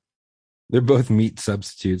boy. They're both meat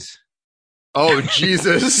substitutes. Oh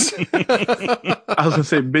Jesus. I was gonna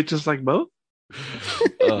say bitches like both.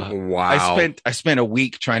 Wow. I spent a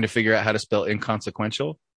week trying to figure out how to spell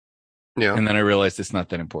inconsequential. Yeah. And then I realized it's not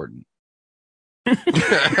that important.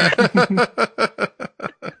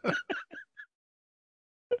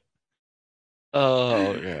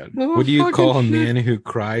 Oh man. What do you call a man who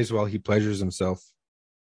cries while he pleasures himself?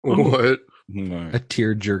 What? A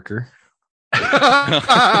tear jerker.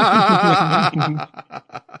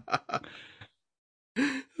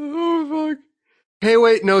 Oh fuck. Hey,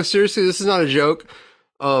 wait, no, seriously, this is not a joke.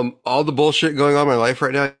 All the bullshit going on in my life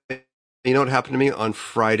right now. You know what happened to me on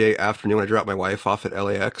Friday afternoon when I dropped my wife off at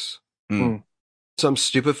LAX? Some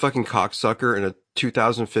stupid fucking cocksucker in a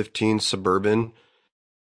 2015 Suburban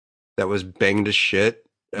that was banged to shit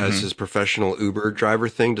as his professional Uber driver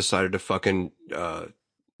thing decided to fucking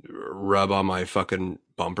rub on my fucking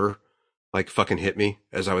bumper, like fucking hit me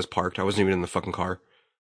as I was parked. I wasn't even in the fucking car.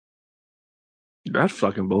 That's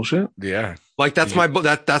fucking bullshit. Yeah. Like that's my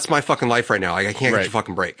fucking life right now. Like I can't get a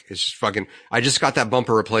fucking break. It's just fucking, I just got that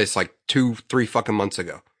bumper replaced like 2-3 fucking months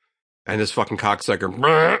ago. And this fucking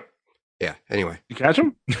cocksucker. Yeah. Anyway. You catch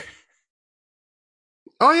him?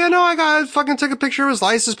 Oh yeah, no, I fucking took a picture of his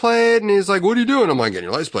license plate and he's like, what are you doing? I'm like, getting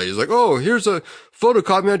your license plate. He's like, oh, here's a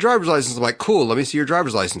photocopy of my driver's license. I'm like, cool. Let me see your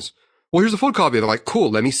driver's license. Well, here's a photocopy of it. I'm like,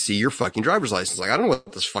 cool. Let me see your fucking driver's license. Like, I don't know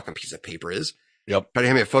what this fucking piece of paper is. Yep. Try to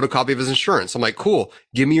hand me a photocopy of his insurance. I'm like, cool.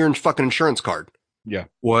 Give me your fucking insurance card. Yeah.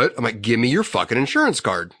 What? I'm like, give me your fucking insurance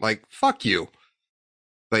card. Like, fuck you.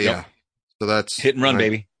 But yeah. So that's hit and run,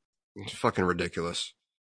 baby. It's fucking ridiculous.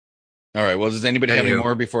 All right. Well, does anybody have any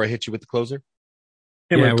more before I hit you with the closer?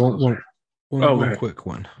 Yeah, one quick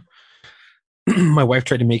one. My wife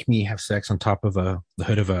tried to make me have sex on top of the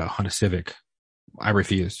hood of a Honda Civic. I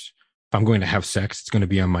refused. If I'm going to have sex, it's going to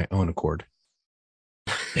be on my own accord.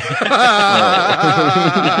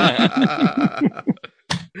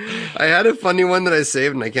 I had a funny one that I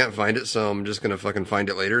saved and I can't find it, so I'm just gonna fucking find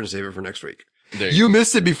it later and save it for next week. You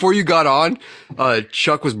missed it before you got on.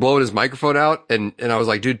 Chuck was blowing his microphone out and I was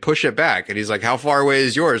like, dude, push it back. And he's like, how far away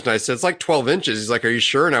is yours? And I said, it's like 12 inches. He's like, are you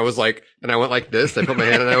sure? And I was like, and I went like this. I put my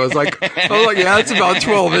hand and I was like, yeah, it's about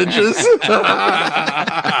 12 inches.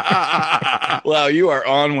 Wow, you are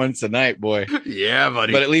on one tonight, boy. Yeah,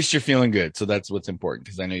 buddy. But at least you're feeling good. So that's what's important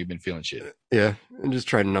because I know you've been feeling shit. Yeah. I'm just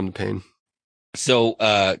trying to numb the pain. So,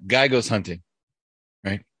 guy goes hunting,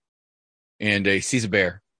 right? And he sees a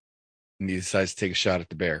bear and he decides to take a shot at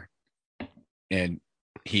the bear. And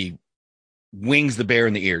he wings the bear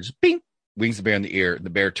in the ear. Just bing! Wings the bear in the ear. The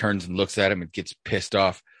bear turns and looks at him and gets pissed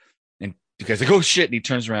off. And the guy's like, oh shit. And he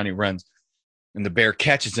turns around and he runs. And the bear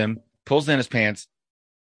catches him, pulls down his pants,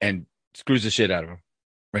 and screws the shit out of him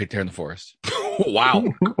right there in the forest. Wow.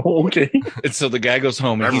 Okay. And so the guy goes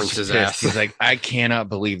home and he's his pissed. ass. He's like, I cannot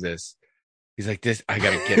believe this. He's like, I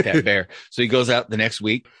got to get that bear. So he goes out the next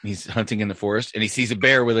week. He's hunting in the forest and he sees a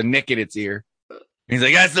bear with a nick in its ear. And he's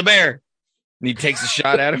like, that's the bear. And he takes a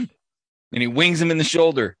shot at him and he wings him in the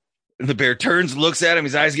shoulder. And the bear turns, looks at him.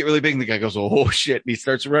 His eyes get really big. And the guy goes, oh shit. And he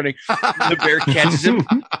starts running. And the bear catches him,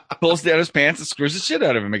 pulls down his pants and screws the shit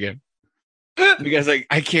out of him again. And the guy's like,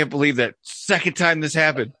 I can't believe that second time this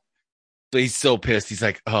happened. So he's so pissed. He's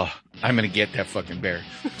like, oh, I'm going to get that fucking bear.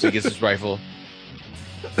 So he gets his rifle.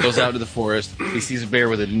 Goes out to the forest. He sees a bear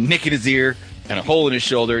with a nick in his ear and a hole in his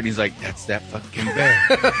shoulder. And he's like, that's that fucking bear.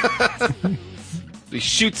 So he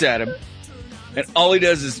shoots at him. And all he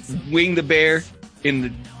does is wing the bear in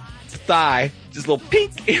the thigh. Just a little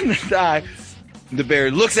pink in the thigh. The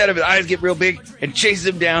bear looks at him. His eyes get real big and chases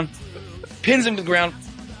him down. Pins him to the ground.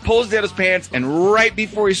 Pulls down his pants. And right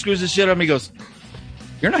before he screws his shit on him, he goes,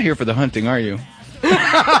 you're not here for the hunting, are you?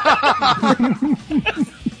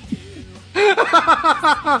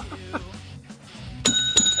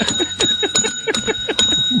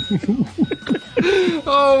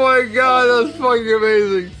 Oh my god, that's fucking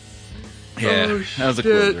amazing. Yeah, that was a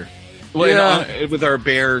closer. Well, yeah. With our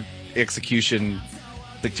bear execution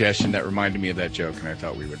suggestion, that reminded me of that joke, and I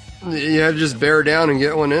thought we would. You had to just bear down and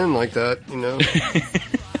get one in like that, you know.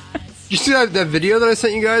 You see that video that I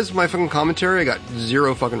sent you guys? My fucking commentary? I got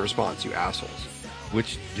 0 fucking response, you assholes.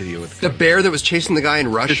 Which video with the bear that was chasing the guy in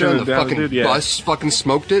Russia and the fucking bus fucking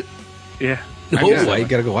smoked it? Yeah. Oh, you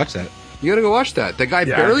gotta go watch that. You gotta go watch that. The guy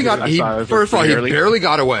barely got, first of all, he barely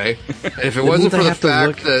got away. If it wasn't for the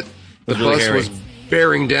fact that the bus was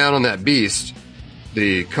bearing down on that beast,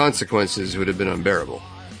 the consequences would have been unbearable.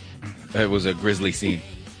 It was a grisly scene.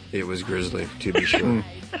 It was grisly, to be sure. You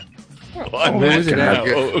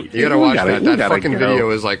gotta watch that. That fucking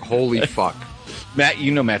video is like, holy fuck. Matt,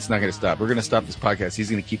 you know Matt's not going to stop. We're going to stop this podcast. He's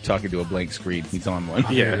going to keep talking to a blank screen. He's on one.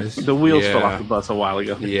 Yeah, the wheels fell off the bus a while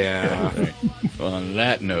ago. Yeah. Right. Well, on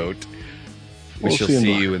that note, we shall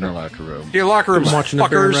see you in the locker room. Your locker room, watching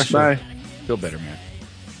fuckers. Bye. Feel better, man.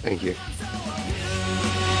 Thank you.